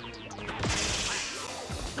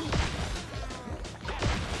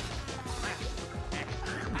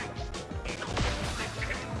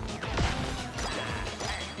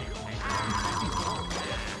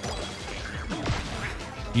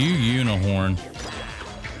 You unicorn.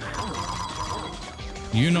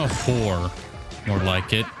 Unihor. More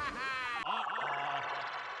like it.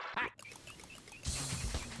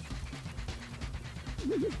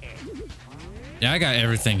 Yeah, I got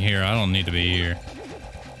everything here. I don't need to be here.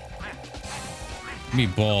 Give me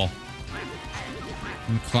ball. Let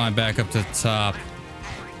me climb back up to the top.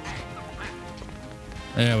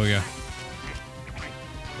 There we go.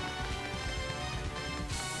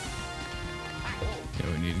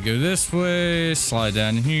 Okay, we need to go this way. Slide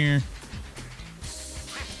down here.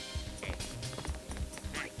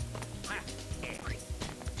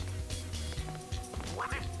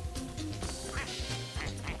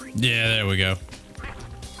 Yeah, there we go.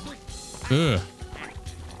 Ugh.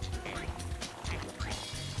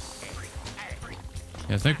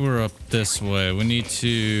 Yeah, I think we're up this way. We need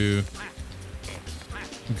to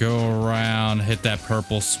go around, hit that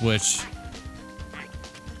purple switch.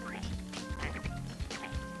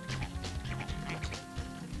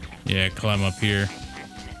 Yeah, climb up here.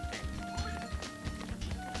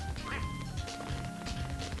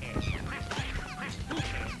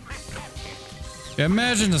 Yeah,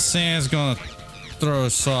 imagine the sand's gonna throw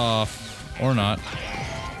us off. Or not.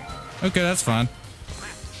 Okay, that's fine.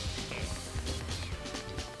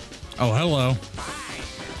 Oh, hello.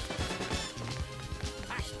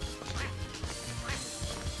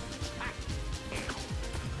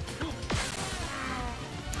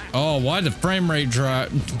 Oh, why'd the frame rate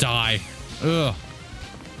die? Ugh.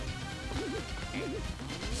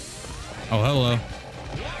 Oh, hello.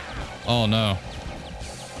 Oh, no.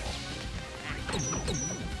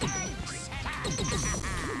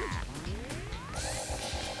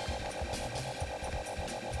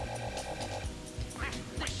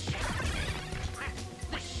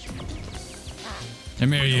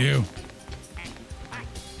 Come here, you.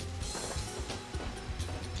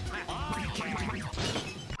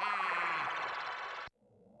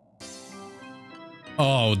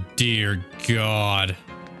 Oh, dear God.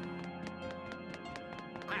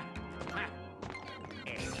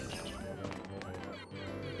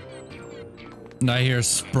 I hear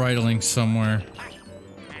spriteling somewhere.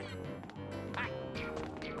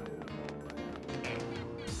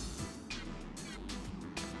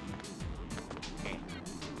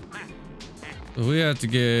 We have to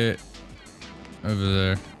get Over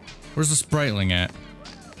there. Where's the Spriteling at?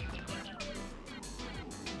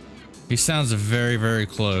 He sounds very, very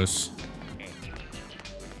close.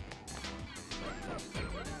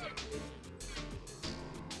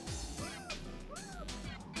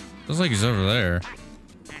 Looks like he's over there.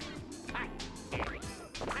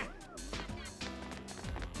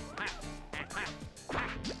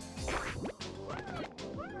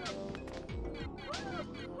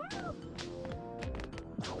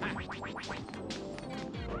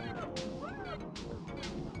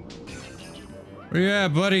 Where you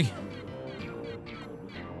at, buddy?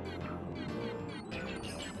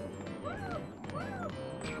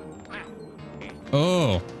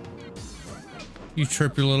 Oh. You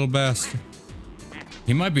trippy little bastard.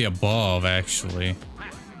 He might be above, actually.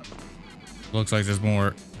 Looks like there's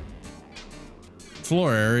more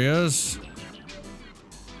floor areas.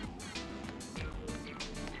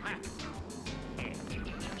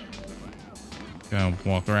 Gonna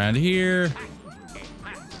walk around here.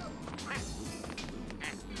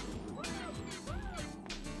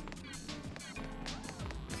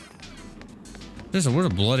 Where the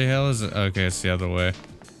bloody hell is it? Okay, it's the other way.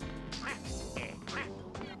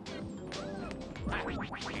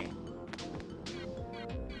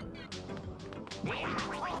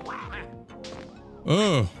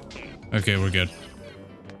 Oh, okay, we're good.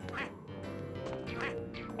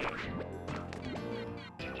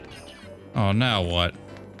 Oh, now what?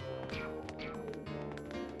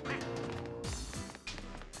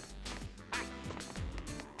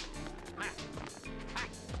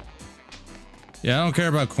 Yeah, I don't care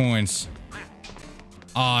about coins.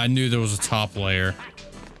 Oh, I knew there was a top layer.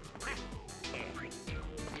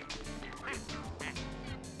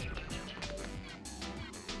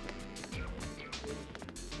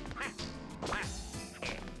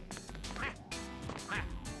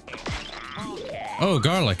 Oh,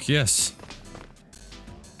 garlic, yes.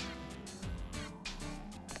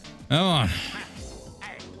 Come on.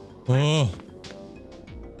 Oh.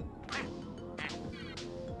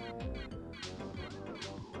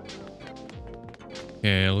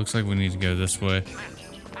 Okay, it looks like we need to go this way.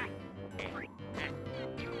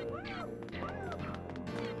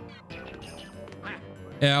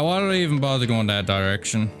 Yeah, why did I even bother going that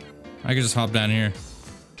direction? I could just hop down here.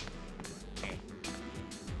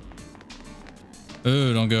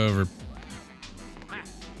 Ooh, don't go over.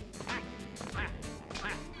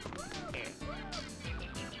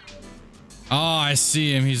 Oh, I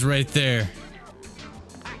see him. He's right there.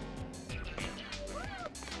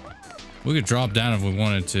 We could drop down if we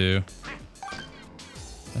wanted to.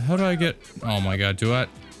 How do I get... Oh my god, do I...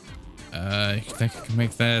 you think I can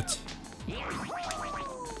make that?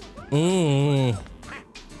 Ooh.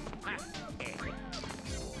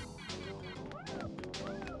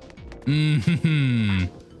 Mm-hmm.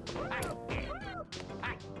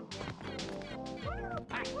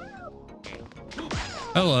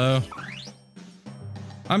 Hello.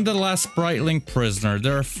 I'm the last Spriteling prisoner.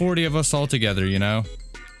 There are 40 of us all together, you know?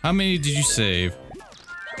 How many did you save?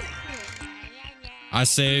 I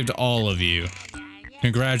saved all of you.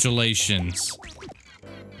 Congratulations.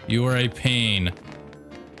 You are a pain.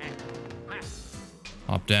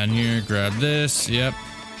 Hop down here, grab this. Yep.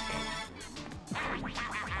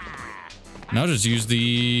 Now just use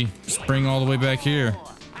the spring all the way back here.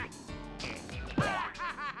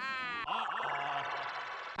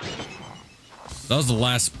 That was the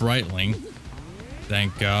last Spriteling.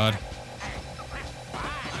 Thank God.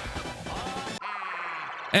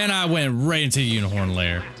 And I went right into the unicorn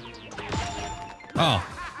lair. Oh.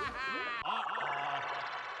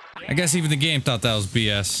 I guess even the game thought that was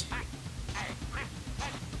BS.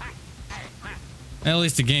 At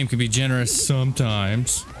least the game can be generous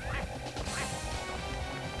sometimes.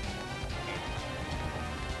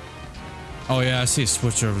 Oh yeah, I see a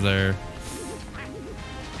switch over there.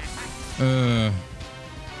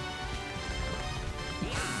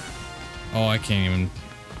 Oh, I can't even...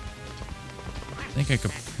 I think I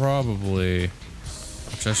could probably...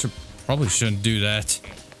 Actually, probably shouldn't do that.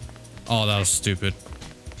 Oh, that was stupid.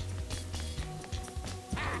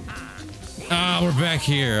 Ah, we're back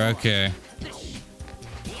here. Okay.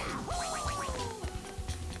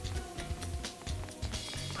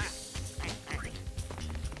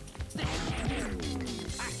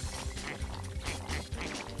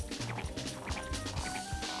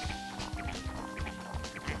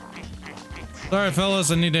 Sorry, fellas,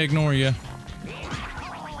 I need to ignore you.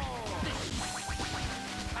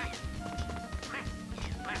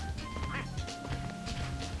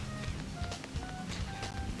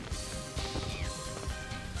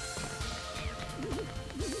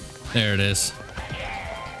 There it is.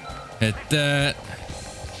 Hit that.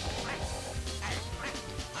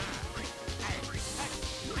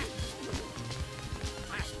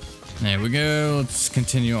 There we go. Let's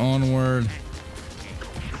continue onward.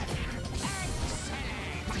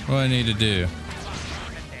 What do I need to do?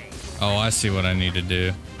 Oh, I see what I need to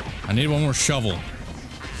do. I need one more shovel.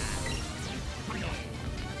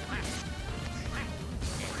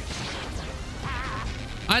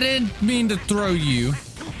 I didn't mean to throw you.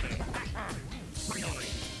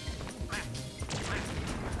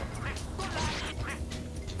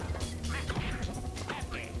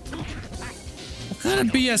 What kind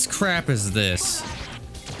of BS crap is this?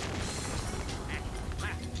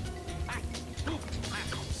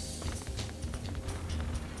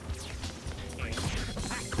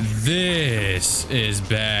 This is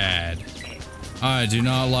bad. I do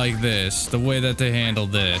not like this. The way that they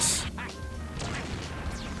handled this.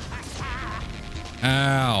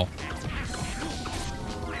 Ow.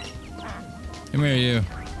 Come here, you.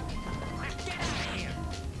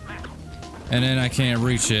 And then I can't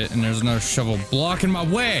reach it, and there's another shovel blocking my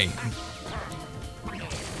way.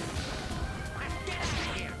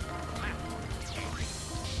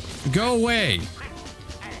 Go away.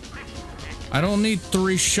 I don't need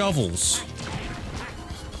 3 shovels.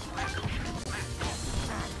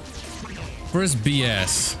 Where's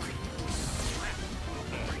BS?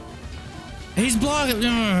 He's blocking.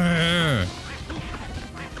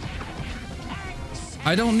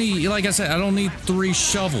 I don't need, like I said, I don't need 3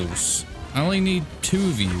 shovels. I only need 2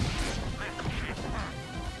 of you.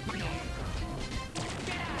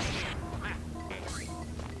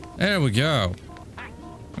 There we go.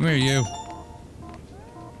 Come here, you.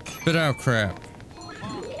 Spit out crap.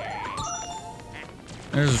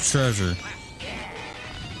 There's a treasure.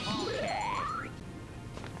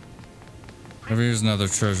 Over here's another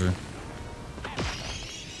treasure.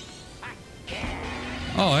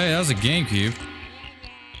 Oh, hey, that was a GameCube.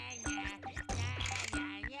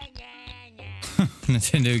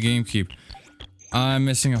 Nintendo GameCube. I'm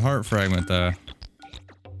missing a heart fragment, though.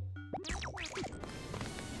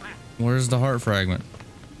 Where's the heart fragment?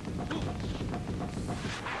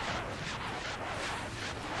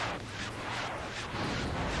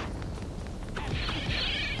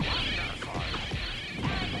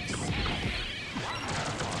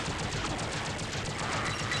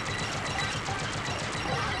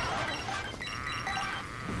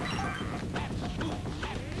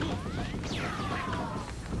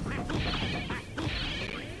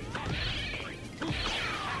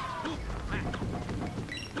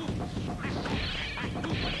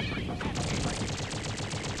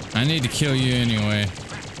 I need to kill you anyway.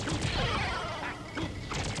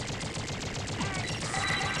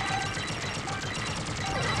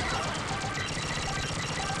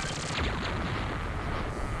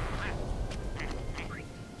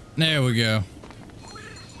 There we go.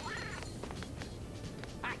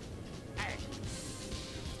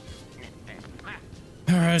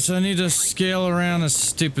 Alright, so I need to scale around this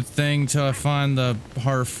stupid thing till I find the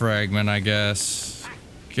heart fragment, I guess.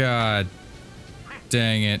 God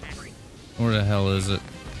dang it. Where the hell is it?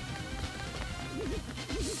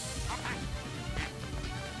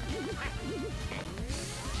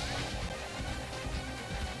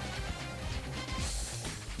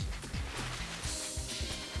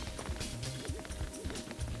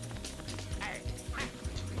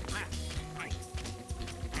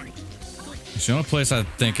 It's the only place I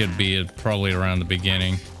think it'd be is probably around the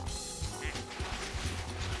beginning.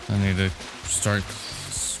 I need to start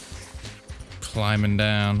climbing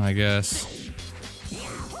down, I guess.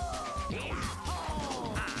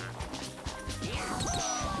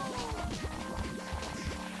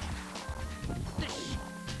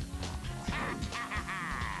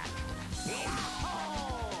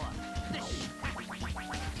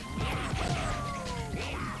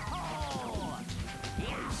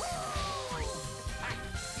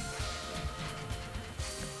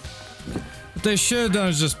 What they should have done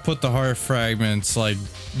is just put the heart fragments like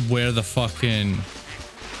where the fucking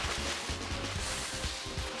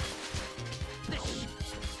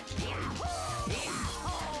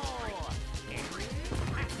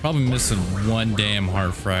probably missing one damn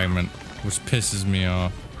heart fragment, which pisses me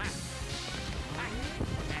off.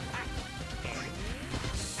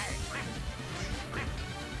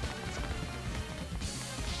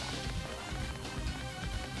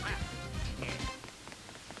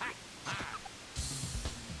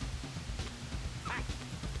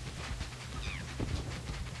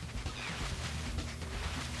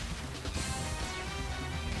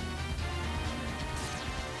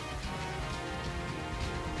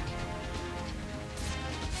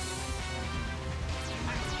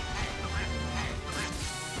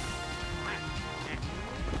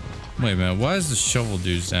 Wait a minute, why is the shovel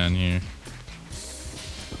dudes down here?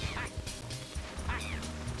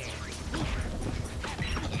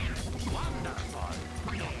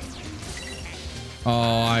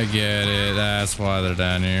 Oh, I get it. That's why they're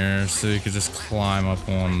down here. So you could just climb up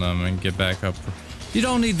on them and get back up. You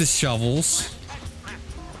don't need the shovels.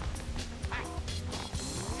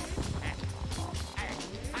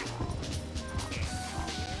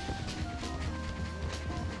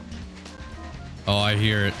 Oh, I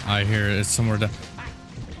hear it. I hear it. It's somewhere down.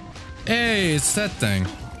 Hey, it's that thing.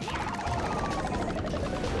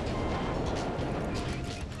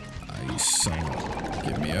 You son of...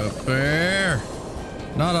 Get me up there.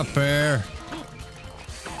 Not up there.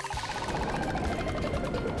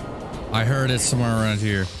 I heard it somewhere around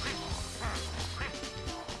here.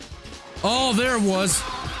 Oh, there it was.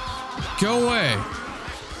 Go away.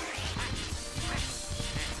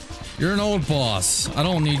 You're an old boss. I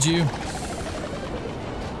don't need you.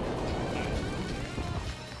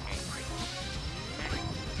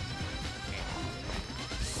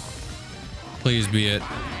 Please be it.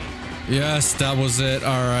 Yes, that was it.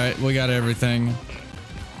 All right, we got everything.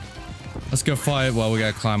 Let's go fight. Well, we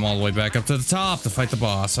gotta climb all the way back up to the top to fight the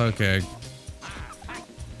boss. Okay.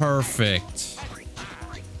 Perfect.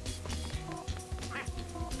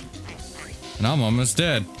 And I'm almost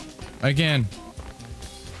dead. Again.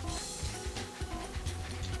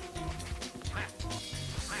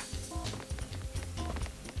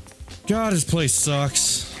 God, this place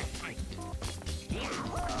sucks.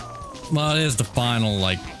 Well, it is the final,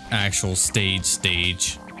 like, actual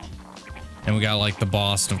stage. And we got, like, the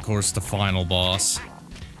boss and, of course, the final boss.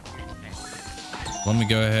 Let me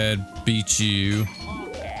go ahead, beat you.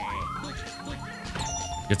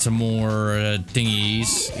 Get some more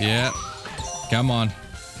thingies. Yeah. Come on.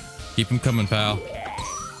 Keep them coming, pal.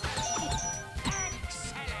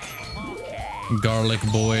 Garlic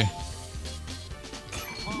boy.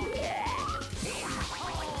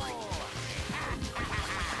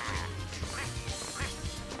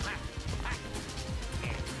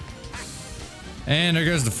 And there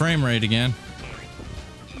goes the frame rate again.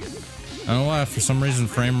 I don't know why, for some reason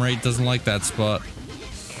frame rate doesn't like that spot.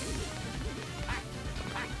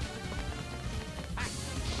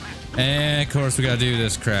 And of course we gotta do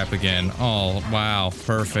this crap again. Oh, wow.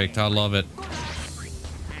 Perfect. I love it.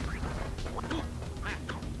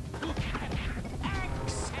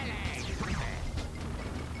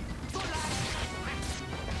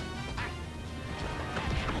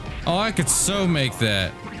 Oh, I could so make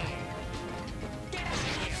that.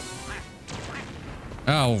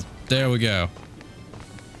 Oh, there we go.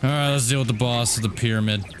 Alright, let's deal with the boss of the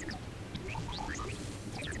pyramid.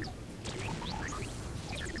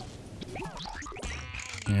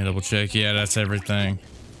 Yeah, double check. Yeah, that's everything.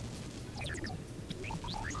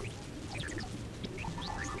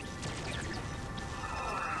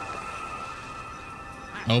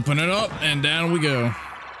 Open it up, and down we go.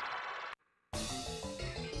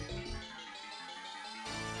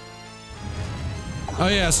 Oh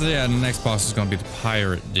yeah, so yeah, the next boss is gonna be the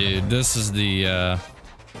pirate dude. This is the, I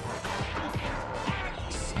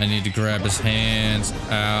need to grab his hands.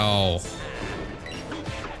 Ow.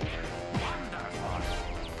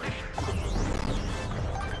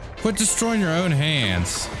 Quit destroying your own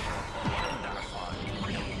hands.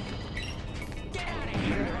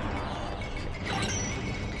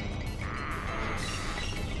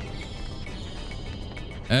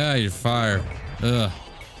 Ah, you're fire. Ugh.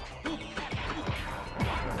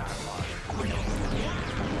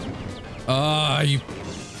 Ah, you...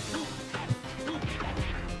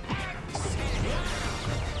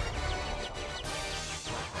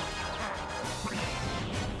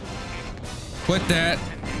 Quit that.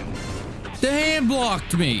 The hand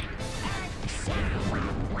blocked me.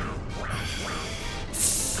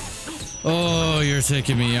 Oh, you're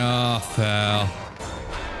taking me off, pal.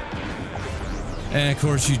 And of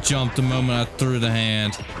course you jumped the moment I threw the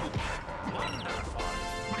hand.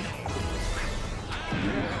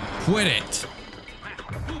 Quit it.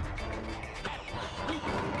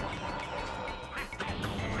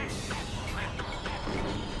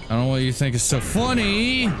 I don't know what you think is so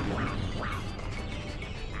funny.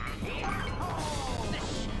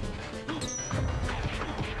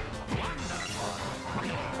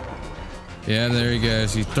 Yeah, there he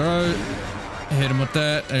goes. You throw it, hit him with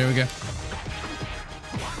that. There we go.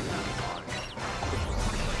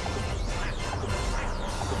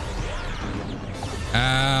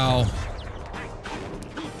 Ow.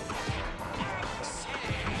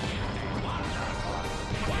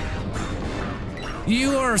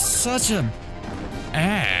 You are such a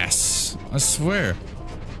ass. I swear.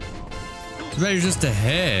 I bet you're just a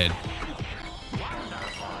head.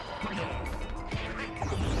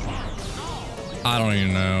 I don't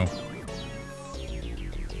even know.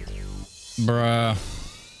 Bruh.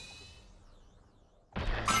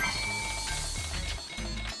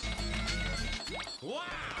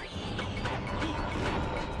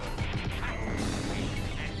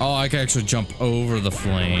 Oh, I can actually jump over the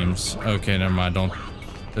flames. Okay, never mind. Don't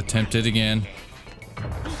attempt it again.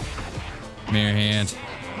 Mirror hand.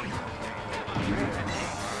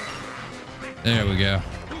 There we go.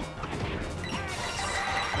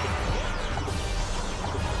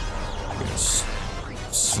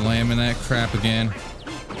 Slamming that crap again.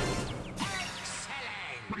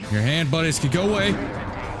 Your hand, buddies, can go away.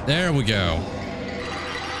 There we go.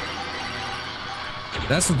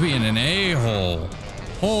 That's for being an a-hole.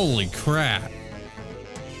 Holy crap.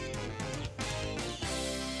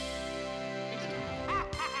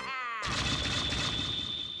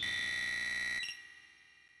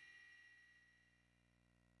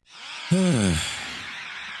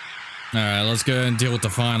 Alright, let's go ahead and deal with the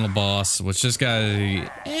final boss, which this guy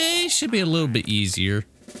should be a little bit easier.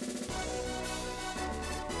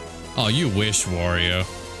 Oh, you wish, Wario.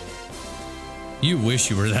 You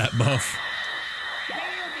wish you were that buff.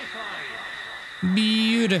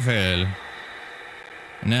 Beautiful.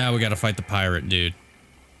 Now we gotta fight the pirate dude.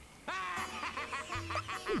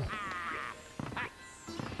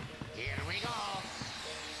 Here we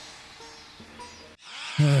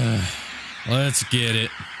go. Let's get it.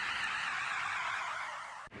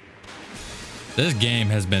 This game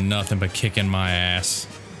has been nothing but kicking my ass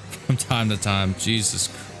from time to time. Jesus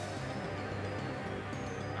Christ.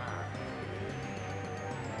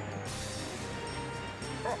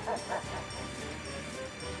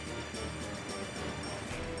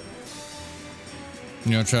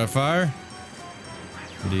 You gonna try to fire?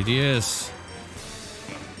 Indeed he is.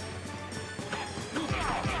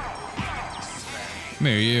 Come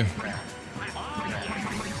here, you.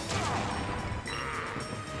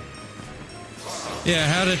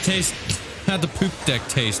 Yeah, how'd it taste? How'd the poop deck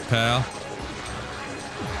taste, pal?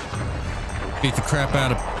 Beat the crap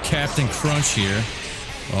out of Captain Crunch here.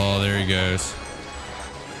 Oh, there he goes.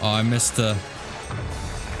 Oh, I missed the...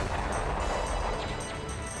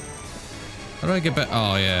 How do I get back?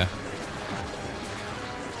 Oh, yeah.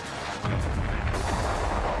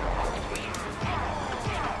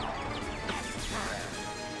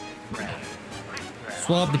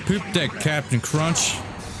 Swab the poop deck, Captain Crunch.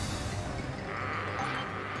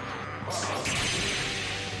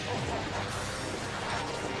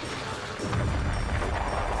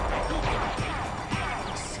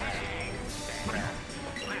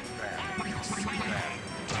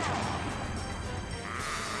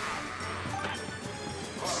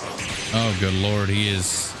 Oh, good lord, he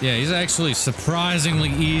is... Yeah, he's actually surprisingly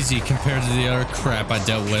easy compared to the other crap I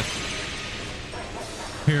dealt with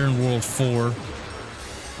here in World 4.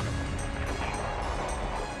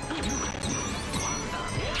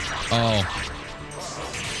 Oh.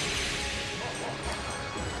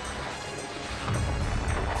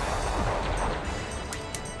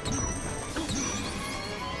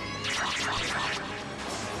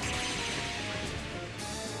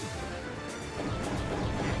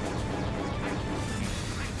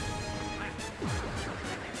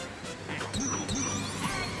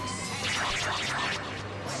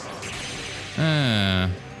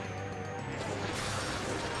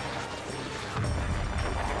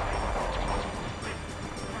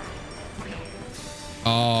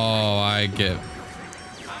 Oh, I get...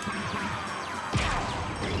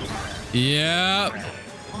 Yep.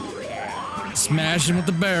 Smashing with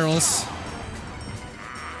the barrels.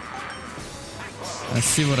 Let's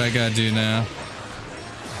see what I gotta do now.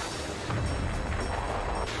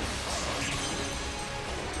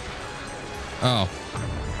 Oh.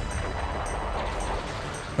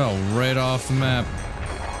 Oh, right off the map.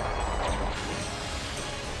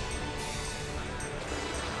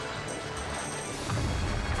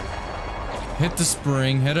 Hit the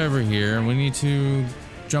spring, head over here, and we need to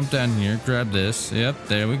jump down here, grab this. Yep,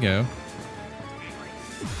 there we go.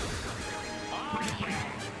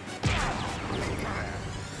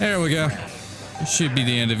 There we go. It should be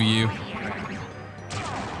the end of you.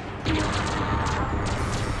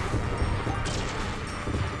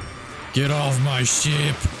 Get off my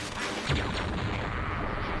ship.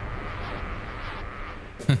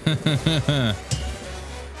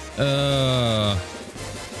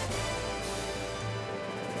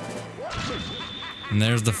 And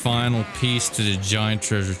there's the final piece to the giant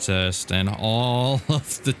treasure chest and all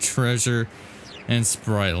of the treasure and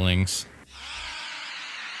spritlings.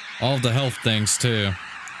 All of the health things too.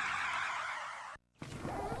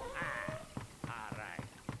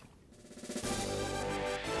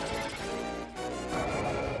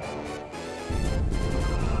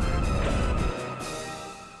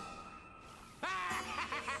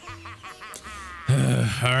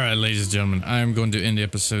 Alright, ladies and gentlemen, I'm going to end the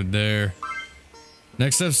episode there.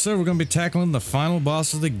 Next episode, we're going to be tackling the final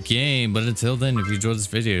boss of the game. But until then, if you enjoyed this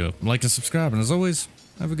video, like and subscribe. And as always,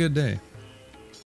 have a good day.